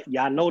 But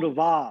y'all know the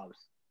vibes.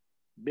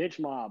 Bench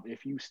Mob,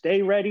 if you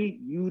stay ready,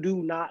 you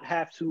do not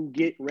have to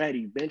get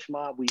ready. Bench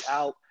Mob, we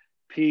out.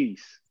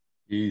 Peace.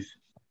 Peace.